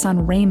chance her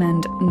son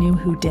Raymond knew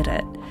who did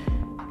it.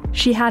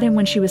 She had him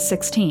when she was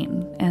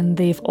 16, and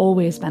they've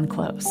always been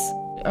close.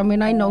 I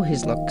mean, I know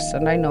his looks,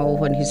 and I know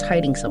when he's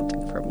hiding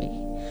something from me.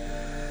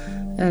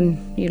 And,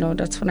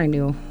 that's when I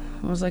knew.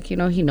 I was like, he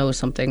knows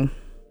something.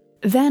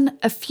 Then,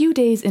 a few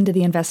days into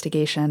the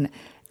investigation,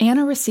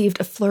 Anna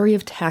received a flurry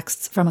of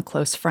texts from a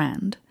close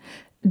friend.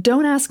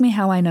 "Don't ask me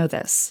how I know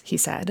this," he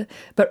said,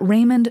 "but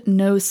Raymond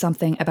knows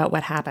something about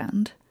what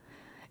happened."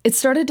 It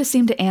started to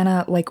seem to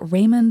Anna like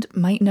Raymond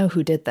might know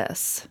who did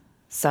this.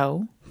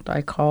 So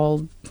I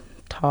called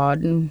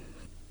Todd and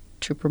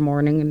Trooper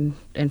Morning and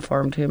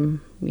informed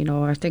him,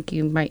 I think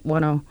you might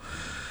want to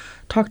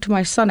talk to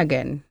my son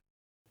again.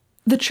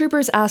 The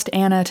troopers asked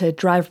Anna to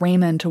drive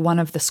Raymond to one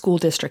of the school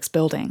district's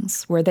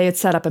buildings, where they had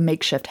set up a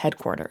makeshift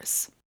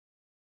headquarters.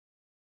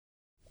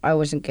 I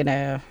wasn't going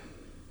to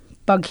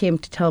bug him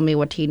to tell me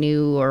what he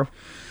knew or,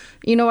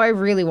 I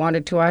really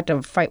wanted to. I had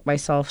to fight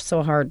myself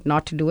so hard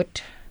not to do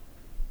it.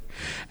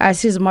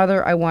 As his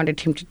mother, I wanted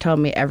him to tell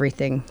me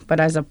everything.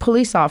 But as a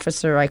police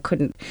officer, I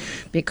couldn't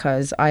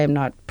because I am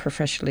not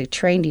professionally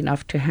trained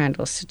enough to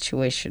handle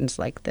situations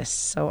like this.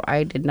 So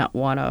I did not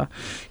want to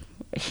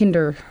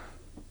hinder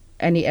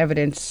any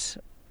evidence.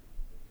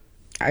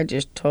 I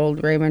just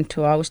told Raymond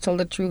to always tell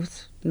the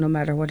truth, no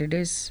matter what it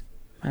is.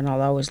 And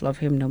I'll always love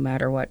him no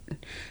matter what.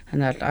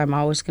 And that I'm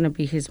always going to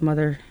be his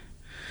mother.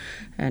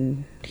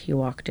 And he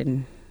walked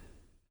in.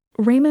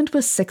 Raymond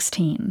was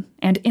 16,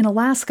 and in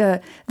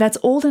Alaska, that's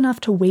old enough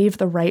to waive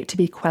the right to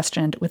be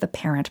questioned with a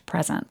parent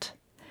present.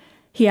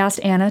 He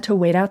asked Anna to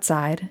wait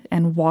outside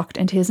and walked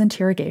into his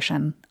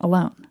interrogation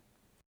alone.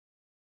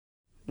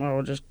 I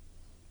was just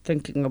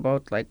thinking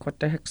about, what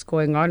the heck's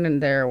going on in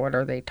there? What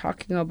are they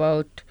talking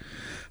about?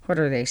 What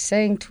are they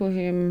saying to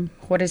him?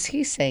 What is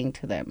he saying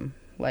to them?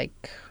 I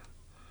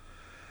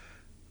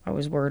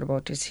was worried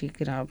about, is he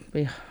gonna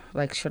be,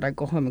 should I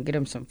go home and get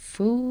him some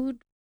food?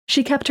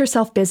 She kept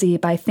herself busy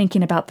by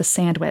thinking about the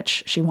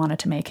sandwich she wanted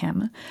to make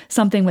him.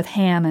 Something with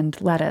ham and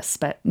lettuce,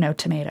 but no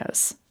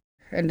tomatoes.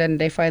 And then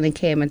they finally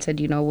came and said,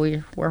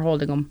 we're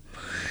holding him.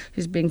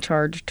 He's being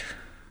charged.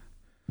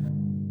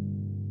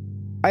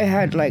 I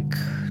had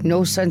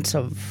no sense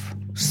of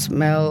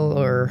smell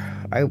or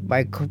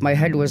my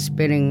head was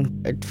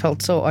spinning. It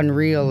felt so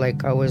unreal,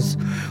 I was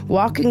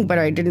walking, but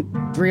I didn't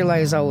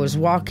realize I was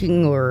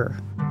walking, or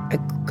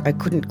I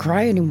couldn't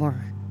cry anymore.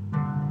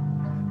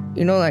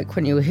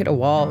 When you hit a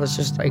wall, it's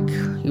just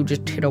you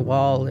just hit a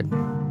wall.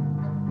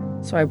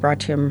 And so I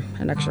brought him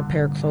an extra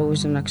pair of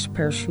clothes and an extra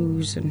pair of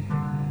shoes and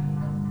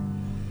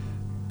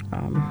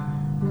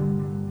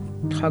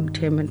hugged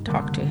him and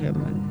talked to him,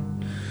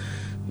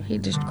 and he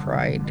just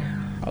cried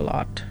a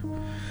lot.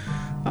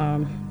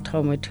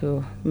 Told me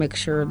to make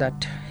sure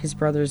that his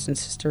brothers and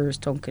sisters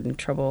don't get in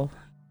trouble.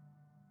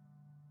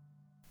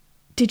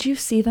 Did you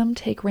see them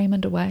take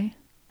Raymond away?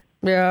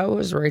 Yeah, I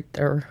was right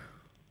there.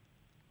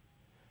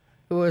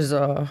 It was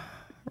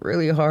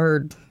really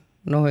hard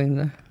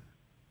knowing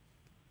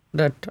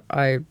that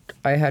I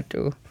had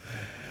to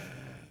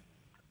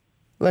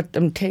let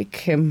them take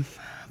him.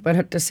 But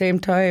at the same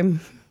time,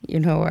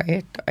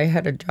 I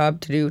had a job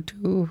to do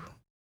too.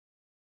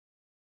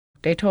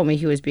 They told me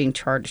he was being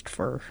charged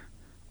for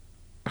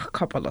a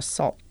couple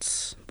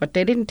assaults, but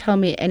they didn't tell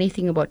me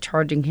anything about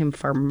charging him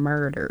for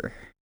murder.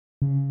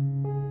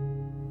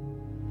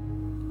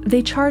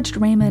 They charged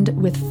Raymond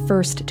with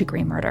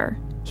first-degree murder.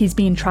 He's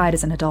being tried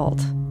as an adult.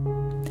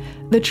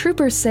 The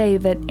troopers say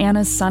that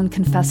Anna's son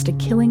confessed to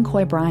killing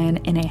Coy Bryan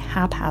in a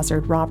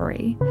haphazard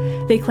robbery.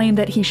 They claim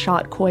that he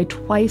shot Coy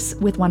twice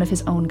with one of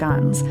his own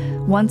guns,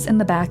 once in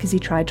the back as he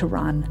tried to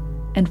run,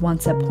 and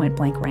once at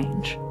point-blank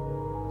range.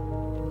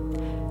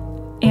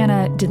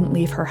 Anna didn't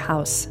leave her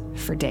house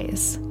for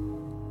days.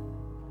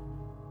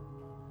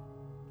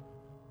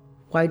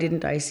 Why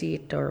didn't I see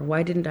it, or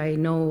why didn't I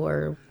know,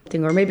 or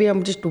something, or maybe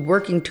I'm just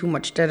working too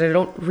much that I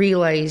don't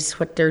realize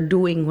what they're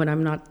doing when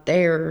I'm not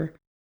there.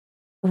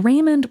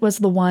 Raymond was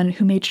the one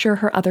who made sure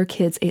her other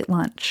kids ate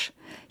lunch.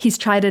 He's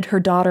chided her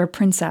daughter,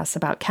 Princess,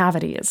 about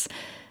cavities.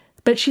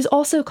 But she's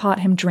also caught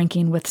him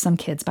drinking with some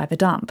kids by the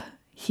dump.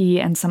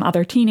 He and some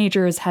other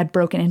teenagers had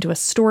broken into a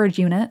storage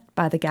unit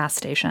by the gas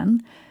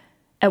station.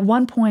 At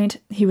one point,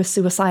 he was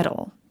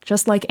suicidal,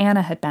 just like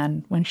Anna had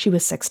been when she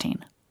was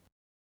 16.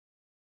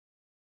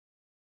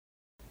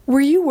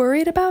 Were you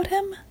worried about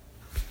him?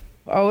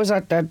 I was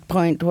at that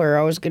point where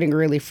I was getting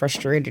really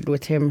frustrated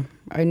with him.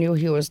 I knew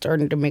he was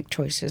starting to make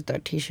choices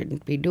that he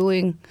shouldn't be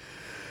doing,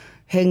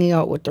 hanging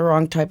out with the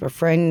wrong type of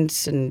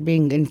friends and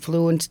being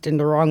influenced in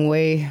the wrong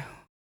way.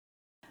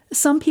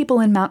 Some people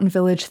in Mountain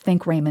Village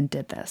think Raymond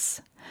did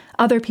this.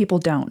 Other people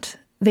don't.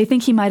 They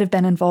think he might have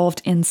been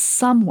involved in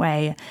some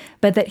way,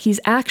 but that he's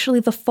actually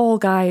the fall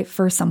guy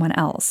for someone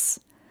else.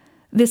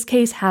 This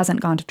case hasn't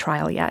gone to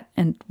trial yet,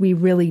 and we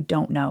really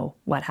don't know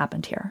what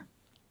happened here.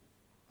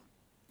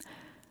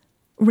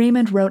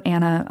 Raymond wrote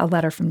Anna a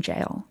letter from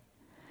jail.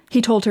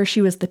 He told her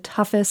she was the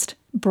toughest,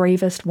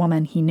 bravest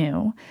woman he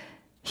knew.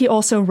 He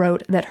also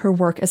wrote that her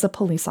work as a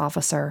police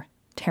officer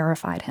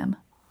terrified him.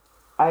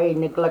 I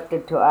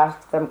neglected to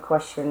ask them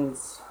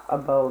questions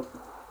about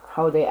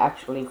how they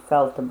actually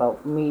felt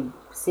about me,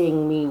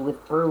 seeing me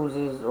with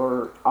bruises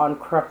or on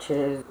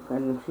crutches,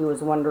 and he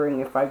was wondering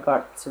if I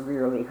got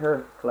severely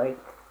hurt, like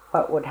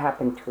what would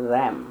happen to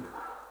them.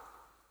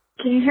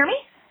 Can you hear me?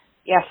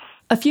 Yes.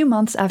 A few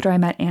months after I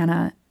met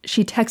Anna,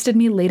 she texted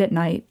me late at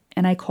night,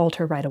 and I called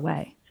her right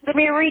away. Let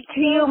me read to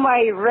you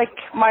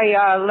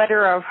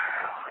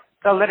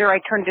the letter I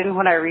turned in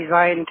when I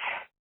resigned.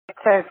 It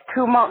says,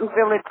 to Mountain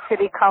Village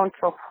City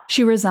Council.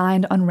 She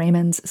resigned on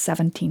Raymond's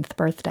 17th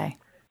birthday.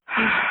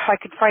 I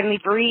could finally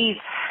breathe.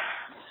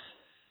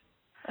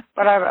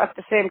 But at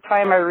the same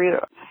time,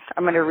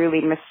 I'm going to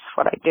really miss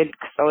what I did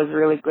because I was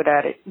really good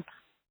at it.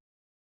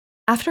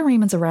 After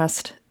Raymond's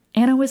arrest,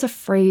 Anna was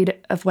afraid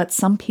of what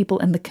some people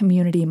in the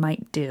community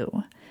might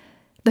do.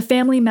 The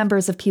family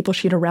members of people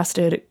she'd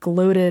arrested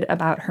gloated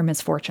about her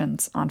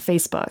misfortunes on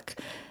Facebook.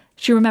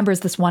 She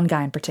remembers this one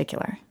guy in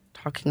particular.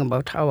 Talking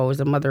about how I was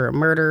the mother of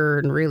murder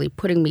and really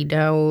putting me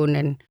down.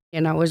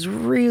 And I was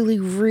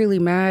really, really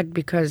mad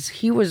because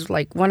he was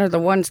like one of the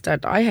ones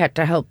that I had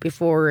to help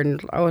before.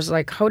 And I was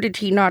like, how did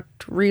he not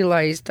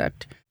realize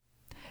that?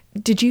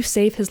 Did you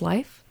save his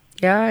life?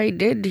 Yeah, I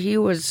did. He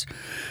was...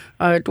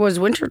 it was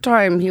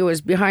wintertime. He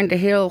was behind a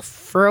hill,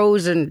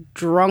 frozen,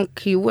 drunk.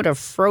 He would have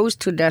froze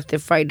to death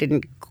if I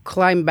didn't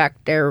climb back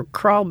there,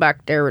 crawl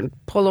back there and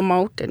pull him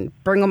out and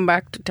bring him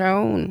back to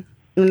town.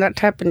 And that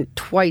happened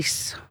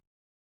twice.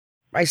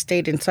 I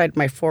stayed inside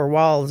my four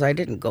walls. I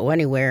didn't go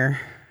anywhere.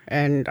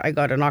 And I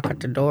got a knock at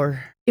the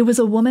door. It was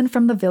a woman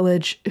from the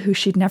village who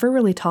she'd never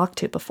really talked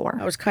to before.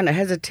 I was kind of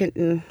hesitant,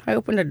 and I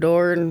opened the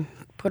door and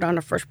put on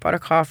a fresh pot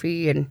of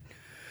coffee, and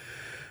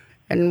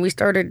we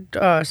started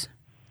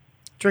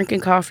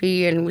drinking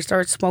coffee, and we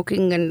started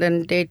smoking, and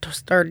then they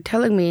started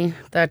telling me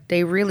that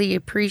they really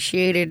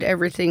appreciated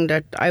everything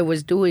that I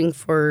was doing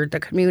for the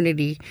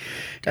community,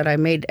 that I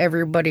made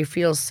everybody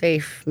feel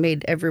safe,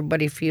 made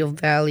everybody feel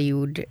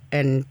valued,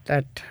 and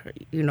that,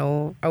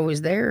 I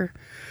was there.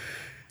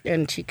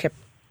 And she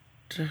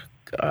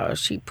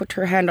she put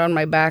her hand on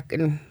my back,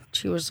 and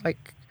she was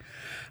like,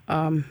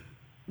 I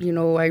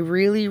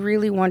really,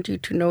 really want you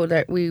to know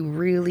that we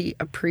really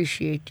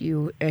appreciate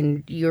you,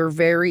 and you're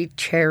very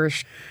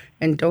cherished.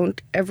 And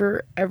don't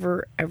ever,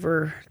 ever,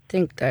 ever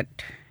think that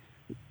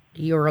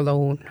you're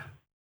alone.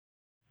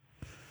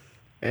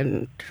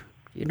 And,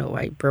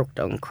 I broke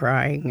down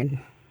crying, and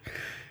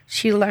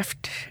she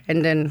left.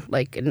 And then,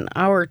 like an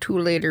hour or two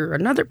later,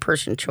 another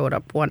person showed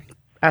up,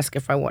 asked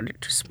if I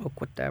wanted to smoke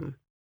with them.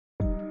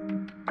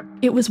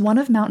 It was one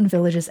of Mountain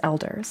Village's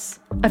elders.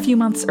 A few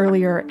months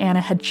earlier,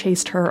 Anna had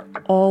chased her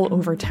all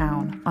over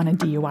town on a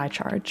DUI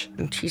charge.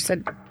 And she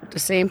said the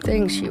same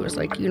thing. She was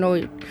like,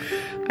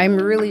 I'm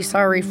really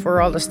sorry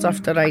for all the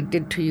stuff that I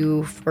did to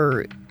you,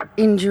 for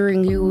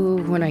injuring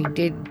you when I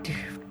did,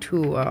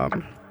 to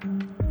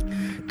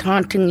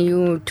taunting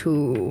you,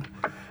 to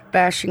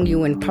bashing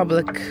you in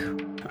public.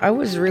 I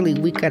was really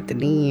weak at the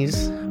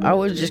knees. I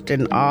was just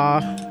in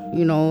awe,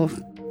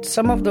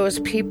 Some of those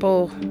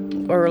people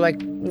are like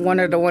one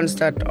of the ones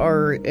that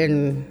are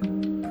in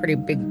pretty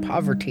big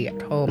poverty at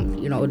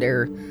home.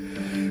 They're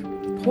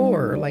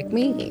poor like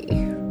me.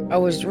 I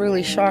was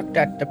really shocked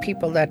that the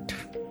people that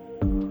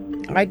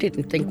I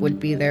didn't think would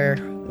be there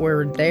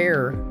were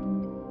there.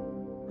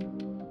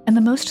 And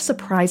the most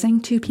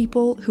surprising two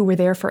people who were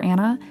there for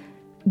Anna,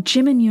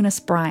 Jim and Eunice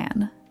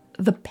Bryan,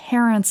 the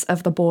parents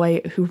of the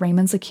boy who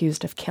Raymond's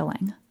accused of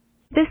killing.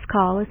 This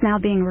call is now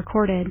being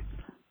recorded.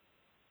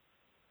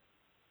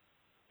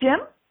 Jim?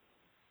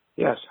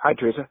 Yes. Hi,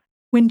 Teresa.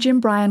 When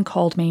Jim Bryan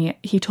called me,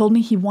 he told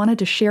me he wanted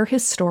to share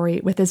his story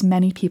with as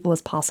many people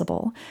as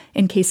possible,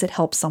 in case it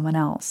helps someone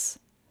else.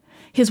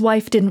 His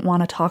wife didn't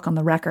want to talk on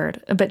the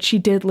record, but she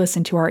did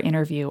listen to our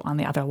interview on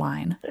the other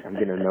line. I'm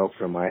getting a note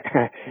from my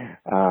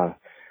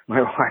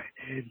my wife.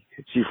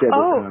 She said,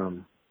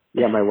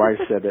 Yeah, my wife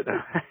said it.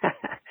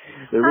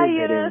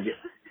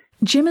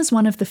 Jim is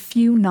one of the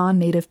few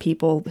non-native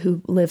people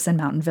who lives in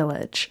Mountain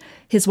Village.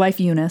 His wife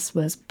Eunice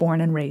was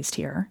born and raised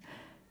here.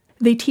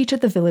 They teach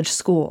at the village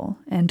school,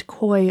 and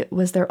Coy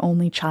was their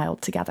only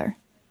child together.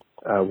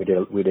 We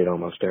did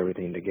almost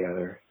everything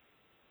together.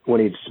 When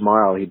he'd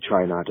smile, he'd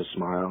try not to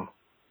smile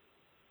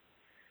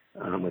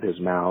with his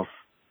mouth.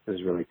 It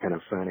was really kind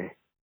of funny.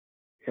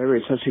 Ever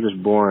since he was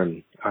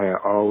born, I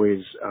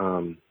always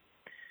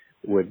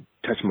would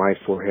touch my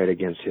forehead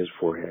against his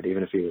forehead,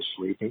 even if he was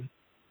sleeping.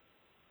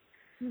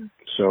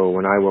 So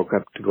when I woke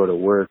up to go to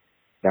work,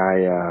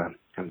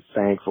 I'm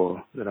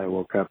thankful that I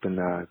woke up and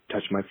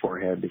touched my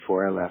forehead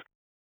before I left.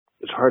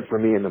 It's hard for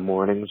me in the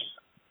mornings.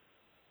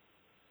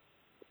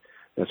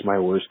 That's my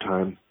worst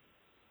time.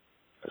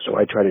 So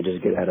I try to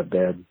just get out of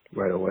bed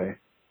right away.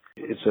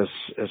 It's a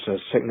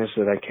sickness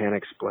that I can't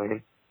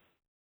explain.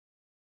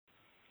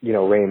 You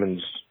know,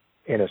 Raymond's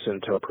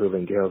innocent until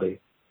proven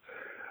guilty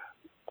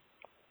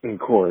in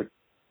court.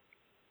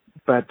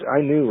 But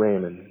I knew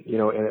Raymond, you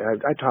know,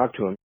 and I talked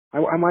to him. I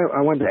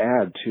wanted to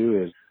add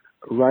too is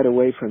right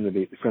away from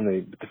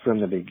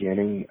the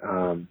beginning,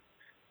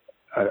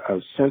 a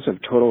sense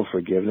of total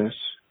forgiveness,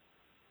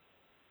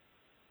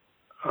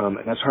 and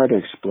that's hard to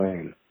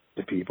explain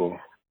to people.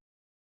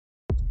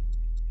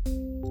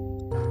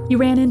 You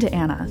ran into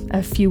Anna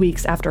a few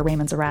weeks after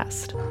Raymond's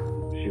arrest.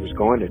 She was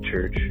going to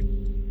church,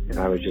 and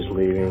I was just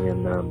leaving,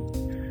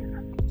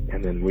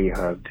 and then we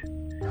hugged.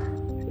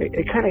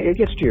 It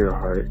gets to your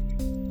heart,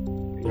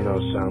 you know.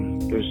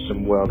 There's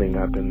some welding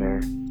up in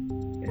there.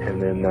 And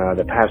then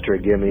the pastor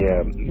had given me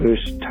a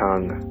moose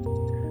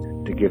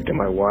tongue to give to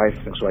my wife,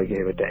 and so I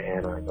gave it to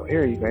Anna. I go,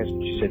 here, you guys.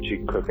 She said she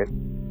could cook it.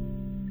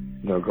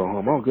 And they'll go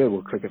home. Oh, good,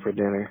 we'll cook it for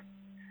dinner.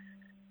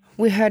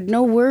 We had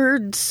no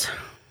words.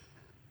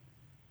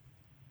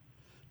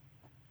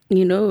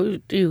 You know,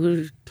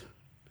 we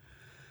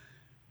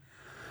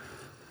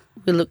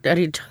looked at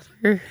each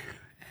other,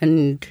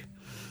 and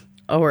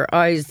our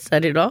eyes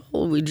said it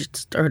all. We just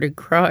started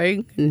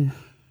crying, and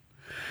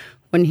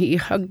when he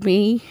hugged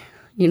me,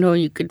 you know,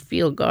 you could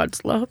feel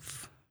God's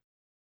love.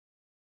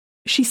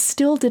 She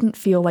still didn't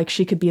feel like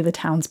she could be the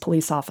town's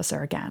police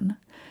officer again.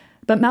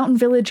 But Mountain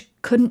Village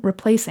couldn't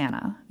replace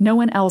Anna. No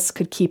one else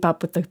could keep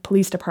up with the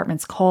police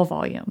department's call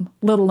volume,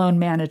 let alone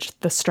manage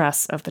the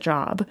stress of the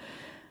job.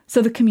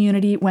 So the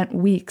community went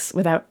weeks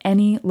without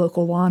any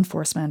local law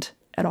enforcement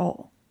at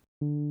all.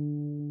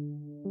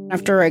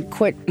 After I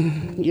quit,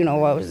 you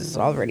know, I was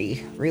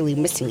already really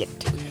missing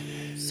it.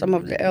 Some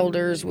of the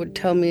elders would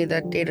tell me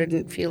that they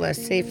didn't feel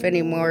as safe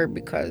anymore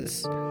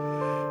because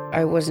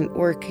I wasn't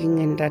working,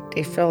 and that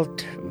they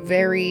felt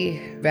very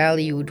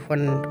valued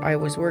when I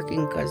was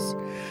working because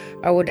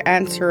I would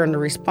answer and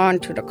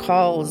respond to the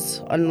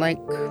calls,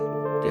 unlike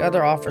the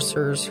other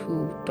officers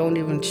who don't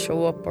even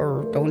show up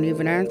or don't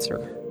even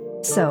answer.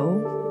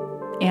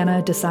 So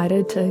Anna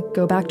decided to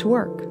go back to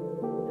work.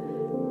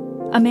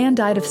 A man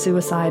died of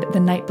suicide the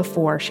night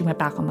before she went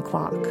back on the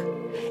clock.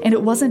 And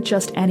it wasn't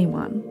just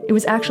anyone. It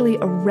was actually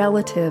a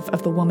relative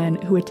of the woman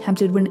who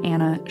attempted when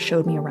Anna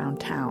showed me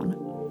around town.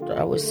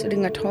 I was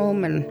sitting at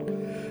home and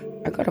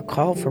I got a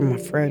call from a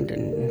friend,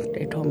 and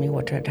they told me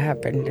what had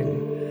happened.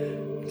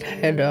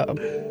 And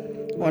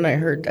when I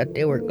heard that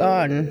they were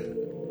gone,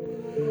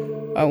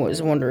 I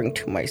was wondering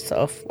to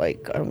myself,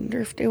 like, I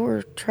wonder if they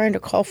were trying to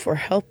call for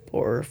help,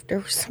 or if there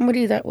was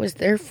somebody that was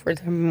there for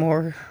them,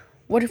 or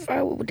what if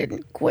I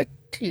didn't quit,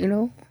 you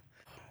know?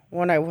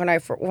 When I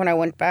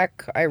went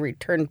back, I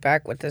returned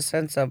back with a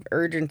sense of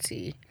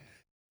urgency.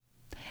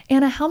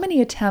 Anna, how many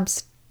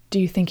attempts do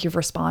you think you've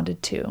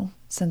responded to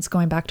since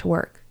going back to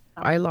work?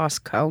 I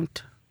lost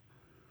count.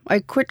 I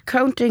quit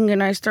counting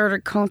and I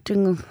started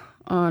counting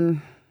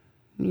on,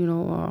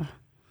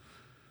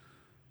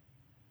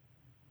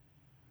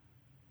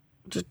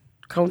 just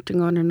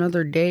counting on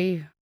another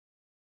day.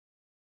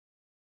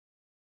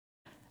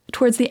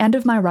 Towards the end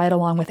of my ride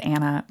along with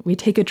Anna, we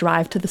take a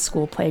drive to the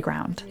school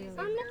playground.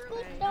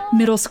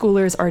 Middle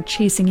schoolers are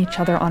chasing each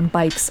other on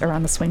bikes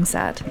around the swing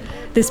set.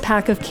 This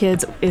pack of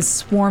kids is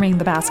swarming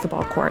the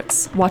basketball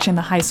courts, watching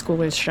the high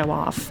schoolers show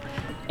off.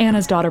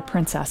 Anna's daughter,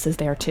 Princess, is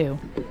there too.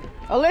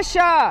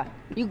 Alicia,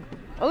 you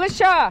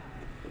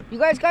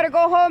guys gotta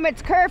go home.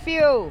 It's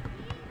curfew.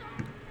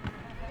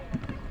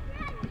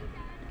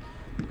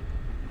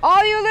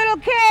 All you little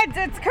kids,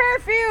 it's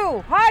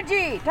curfew.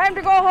 Haji, time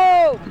to go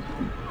home.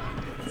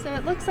 So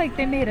it looks like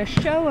they made a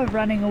show of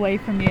running away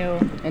from you.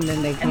 And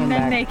then they came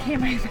back. They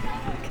came right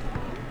back.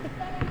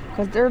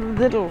 Because they're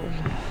little.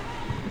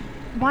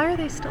 Why are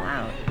they still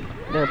out?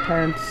 Their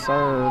parents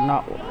are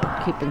not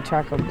keeping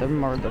track of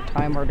them or the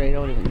time, or they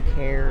don't even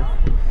care.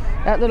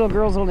 That little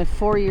girl's only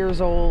 4 years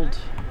old.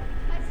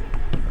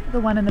 The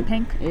one in the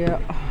pink? Yeah.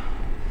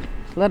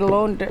 Let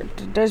alone,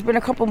 there's been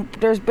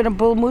a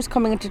bull moose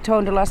coming into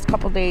town the last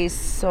couple days,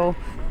 so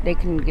they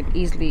can get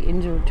easily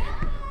injured.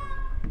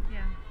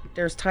 Yeah.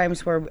 There's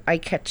times where I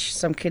catch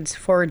some kids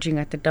foraging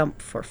at the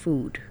dump for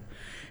food.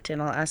 And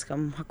I'll ask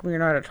them, how come you're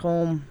not at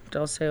home?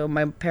 They'll say, oh,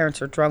 my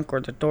parents are drunk, or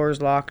the door's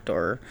locked,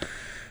 or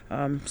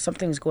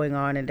something's going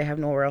on and they have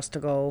nowhere else to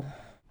go.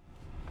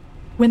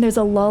 When there's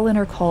a lull in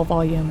her call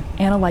volume,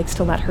 Anna likes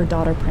to let her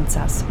daughter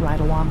Princess ride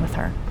along with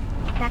her.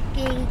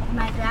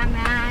 My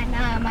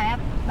grandma, my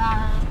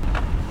papa.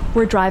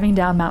 We're driving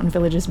down Mountain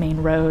Village's main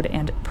road,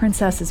 and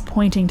Princess is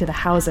pointing to the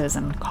houses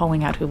and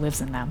calling out who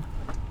lives in them.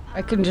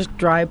 I can just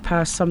drive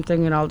past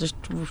something and I'll just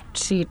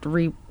see it,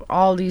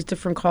 all these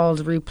different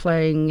calls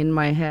replaying in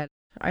my head.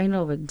 I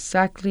know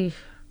exactly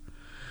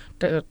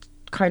the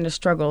kind of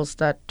struggles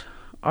that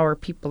our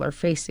people are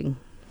facing.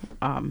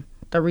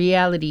 The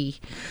reality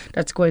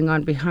that's going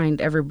on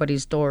behind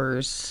everybody's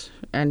doors,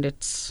 and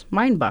it's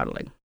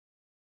mind-boggling.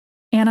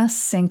 Anna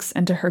sinks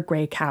into her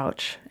gray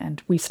couch,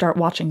 and we start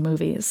watching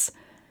movies.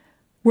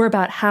 We're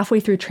about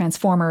halfway through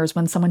Transformers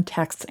when someone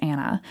texts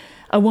Anna.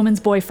 A woman's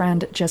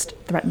boyfriend just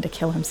threatened to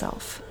kill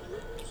himself.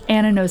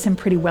 Anna knows him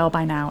pretty well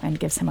by now and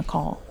gives him a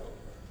call.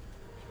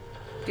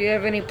 Do you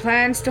have any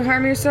plans to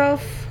harm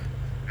yourself?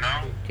 No.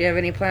 Do you have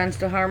any plans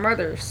to harm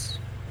others?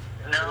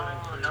 No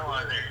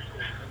others.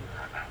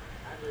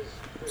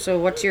 So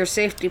what's your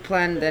safety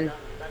plan then?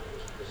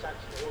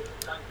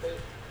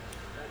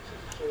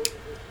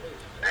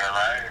 Their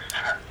lives.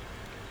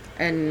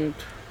 And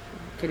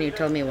can you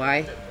tell me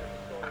why?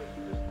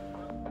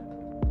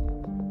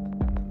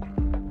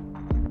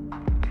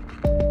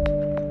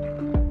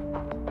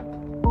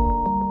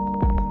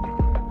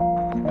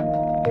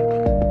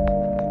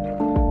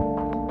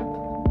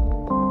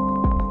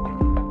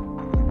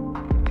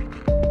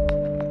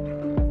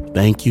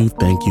 Thank you,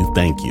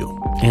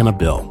 Anna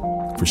Bill,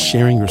 for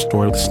sharing your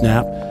story with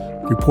Snap.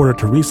 Reporter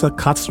Teresa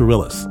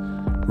Katsourelis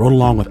rode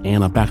along with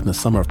Anna back in the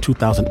summer of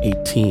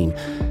 2018,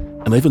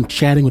 and they've been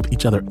chatting with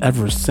each other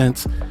ever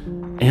since.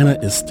 Anna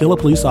is still a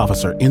police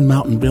officer in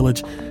Mountain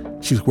Village.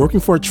 She's working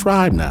for a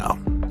tribe now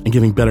and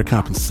getting better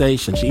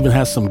compensation. She even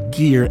has some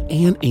gear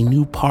and a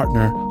new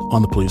partner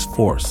on the police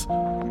force.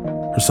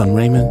 Her son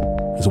Raymond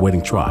is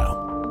awaiting trial.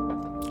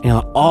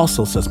 Anna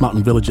also says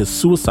Mountain Village's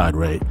suicide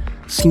rate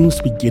seems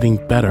to be getting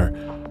better,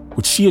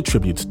 which she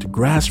attributes to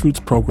grassroots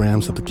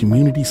programs that the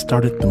community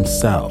started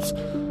themselves.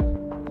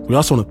 We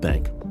also want to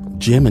thank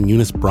Jim and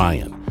Eunice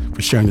Bryan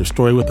for sharing their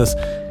story with us.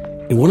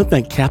 And we want to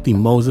thank Kathy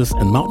Moses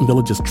and Mountain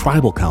Village's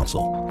Tribal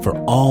Council for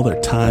all their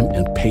time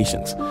and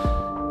patience.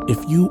 If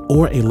you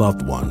or a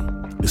loved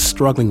one is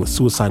struggling with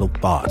suicidal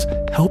thoughts,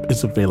 help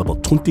is available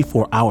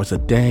 24 hours a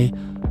day.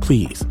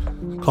 Please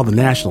call the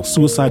National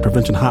Suicide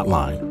Prevention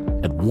Hotline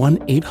at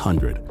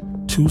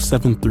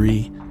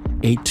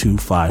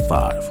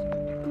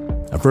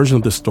 1-800-273-8255. A version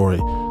of this story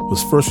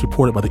was first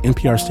reported by the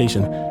NPR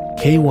station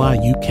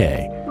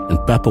KYUK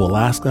in Bethel,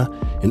 Alaska,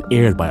 and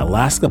aired by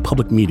Alaska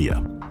Public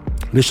Media.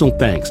 Additional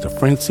thanks to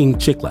Francine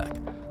Chicklak,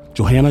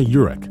 Johanna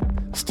Urich,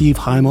 Steve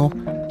Heimel,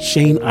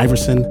 Shane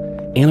Iverson,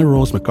 Anna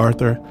Rose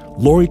MacArthur,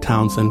 Lori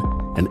Townsend,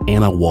 and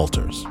Anna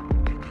Walters.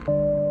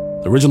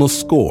 The original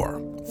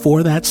score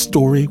for that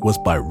story was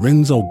by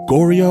Renzo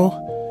Gorio.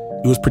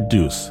 It was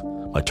produced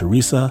by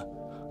Teresa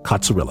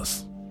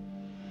Katsourelis.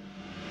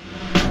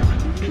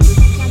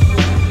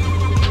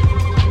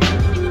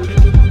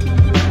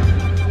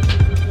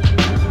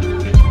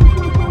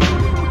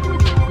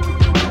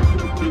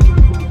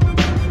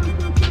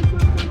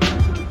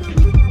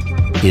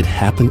 It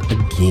happened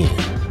again.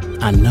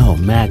 I know,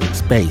 magic,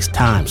 space,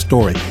 time,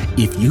 story.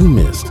 If you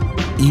missed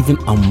even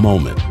a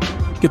moment,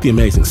 get the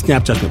amazing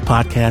Snap Judgment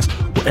podcast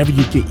wherever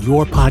you get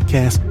your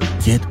podcast.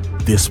 Get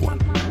this one.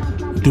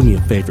 Do me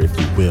a favor, if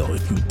you will.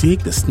 If you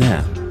dig the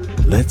Snap,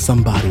 let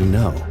somebody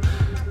know.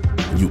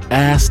 You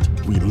asked,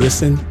 we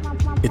listened.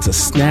 It's a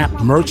Snap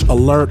merch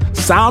alert.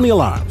 Sound the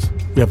alarms.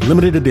 We have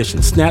limited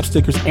edition Snap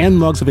stickers and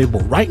mugs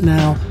available right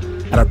now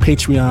at our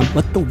Patreon.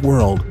 Let the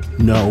world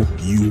know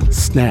you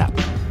Snap.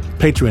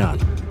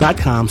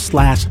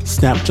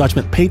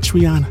 Patreon.com/snapjudgment.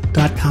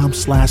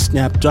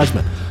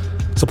 Patreon.com/snapjudgment.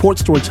 Support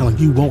storytelling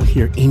you won't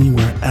hear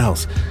anywhere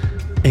else.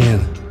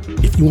 And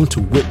if you want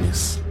to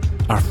witness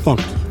our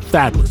funky,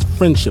 fabulous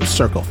friendship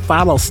circle,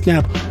 follow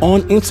Snap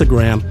on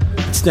Instagram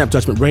at Snap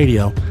Judgment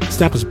Radio.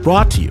 Snap is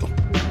brought to you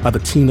by the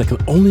team that can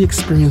only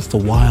experience the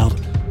wild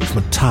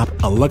from atop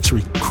a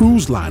luxury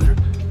cruise liner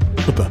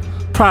with a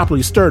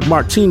properly stirred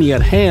martini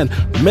at hand.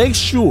 Make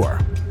sure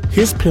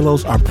his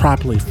pillows are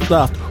properly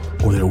stuffed,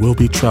 or there will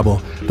be trouble.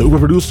 The Uber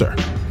producer,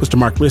 Mr.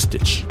 Mark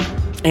Ristich,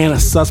 Anna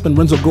Sussman,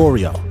 Renzo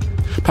Gorio,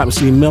 Pat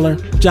Mesiti-Miller,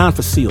 John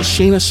Facile,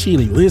 Shayna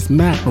Shealy, Liz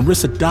Mack,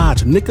 Marissa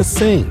Dodge, Nika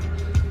Singh,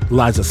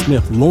 Eliza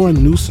Smith,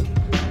 Lauren Newsom,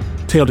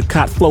 Teo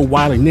Ducott, Flo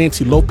Wiley,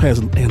 Nancy Lopez,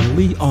 and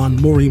Leon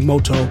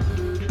Morimoto.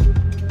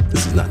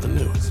 This is not the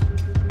news.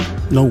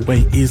 No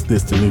way is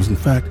this the news. In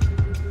fact,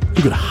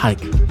 you could hike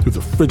through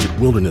the frigid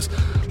wilderness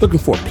looking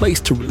for a place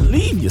to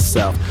relieve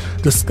yourself,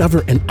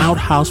 discover an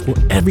outhouse where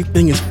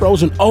everything is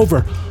frozen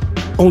over,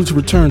 only to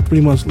return 3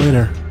 months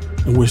later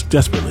and wish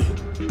desperately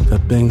that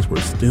things were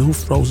still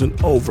frozen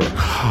over.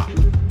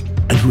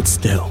 And you would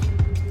still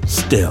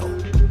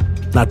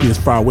not be as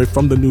far away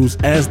from the news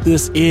as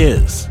this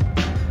is.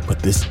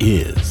 But this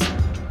is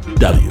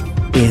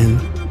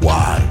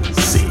WNYC.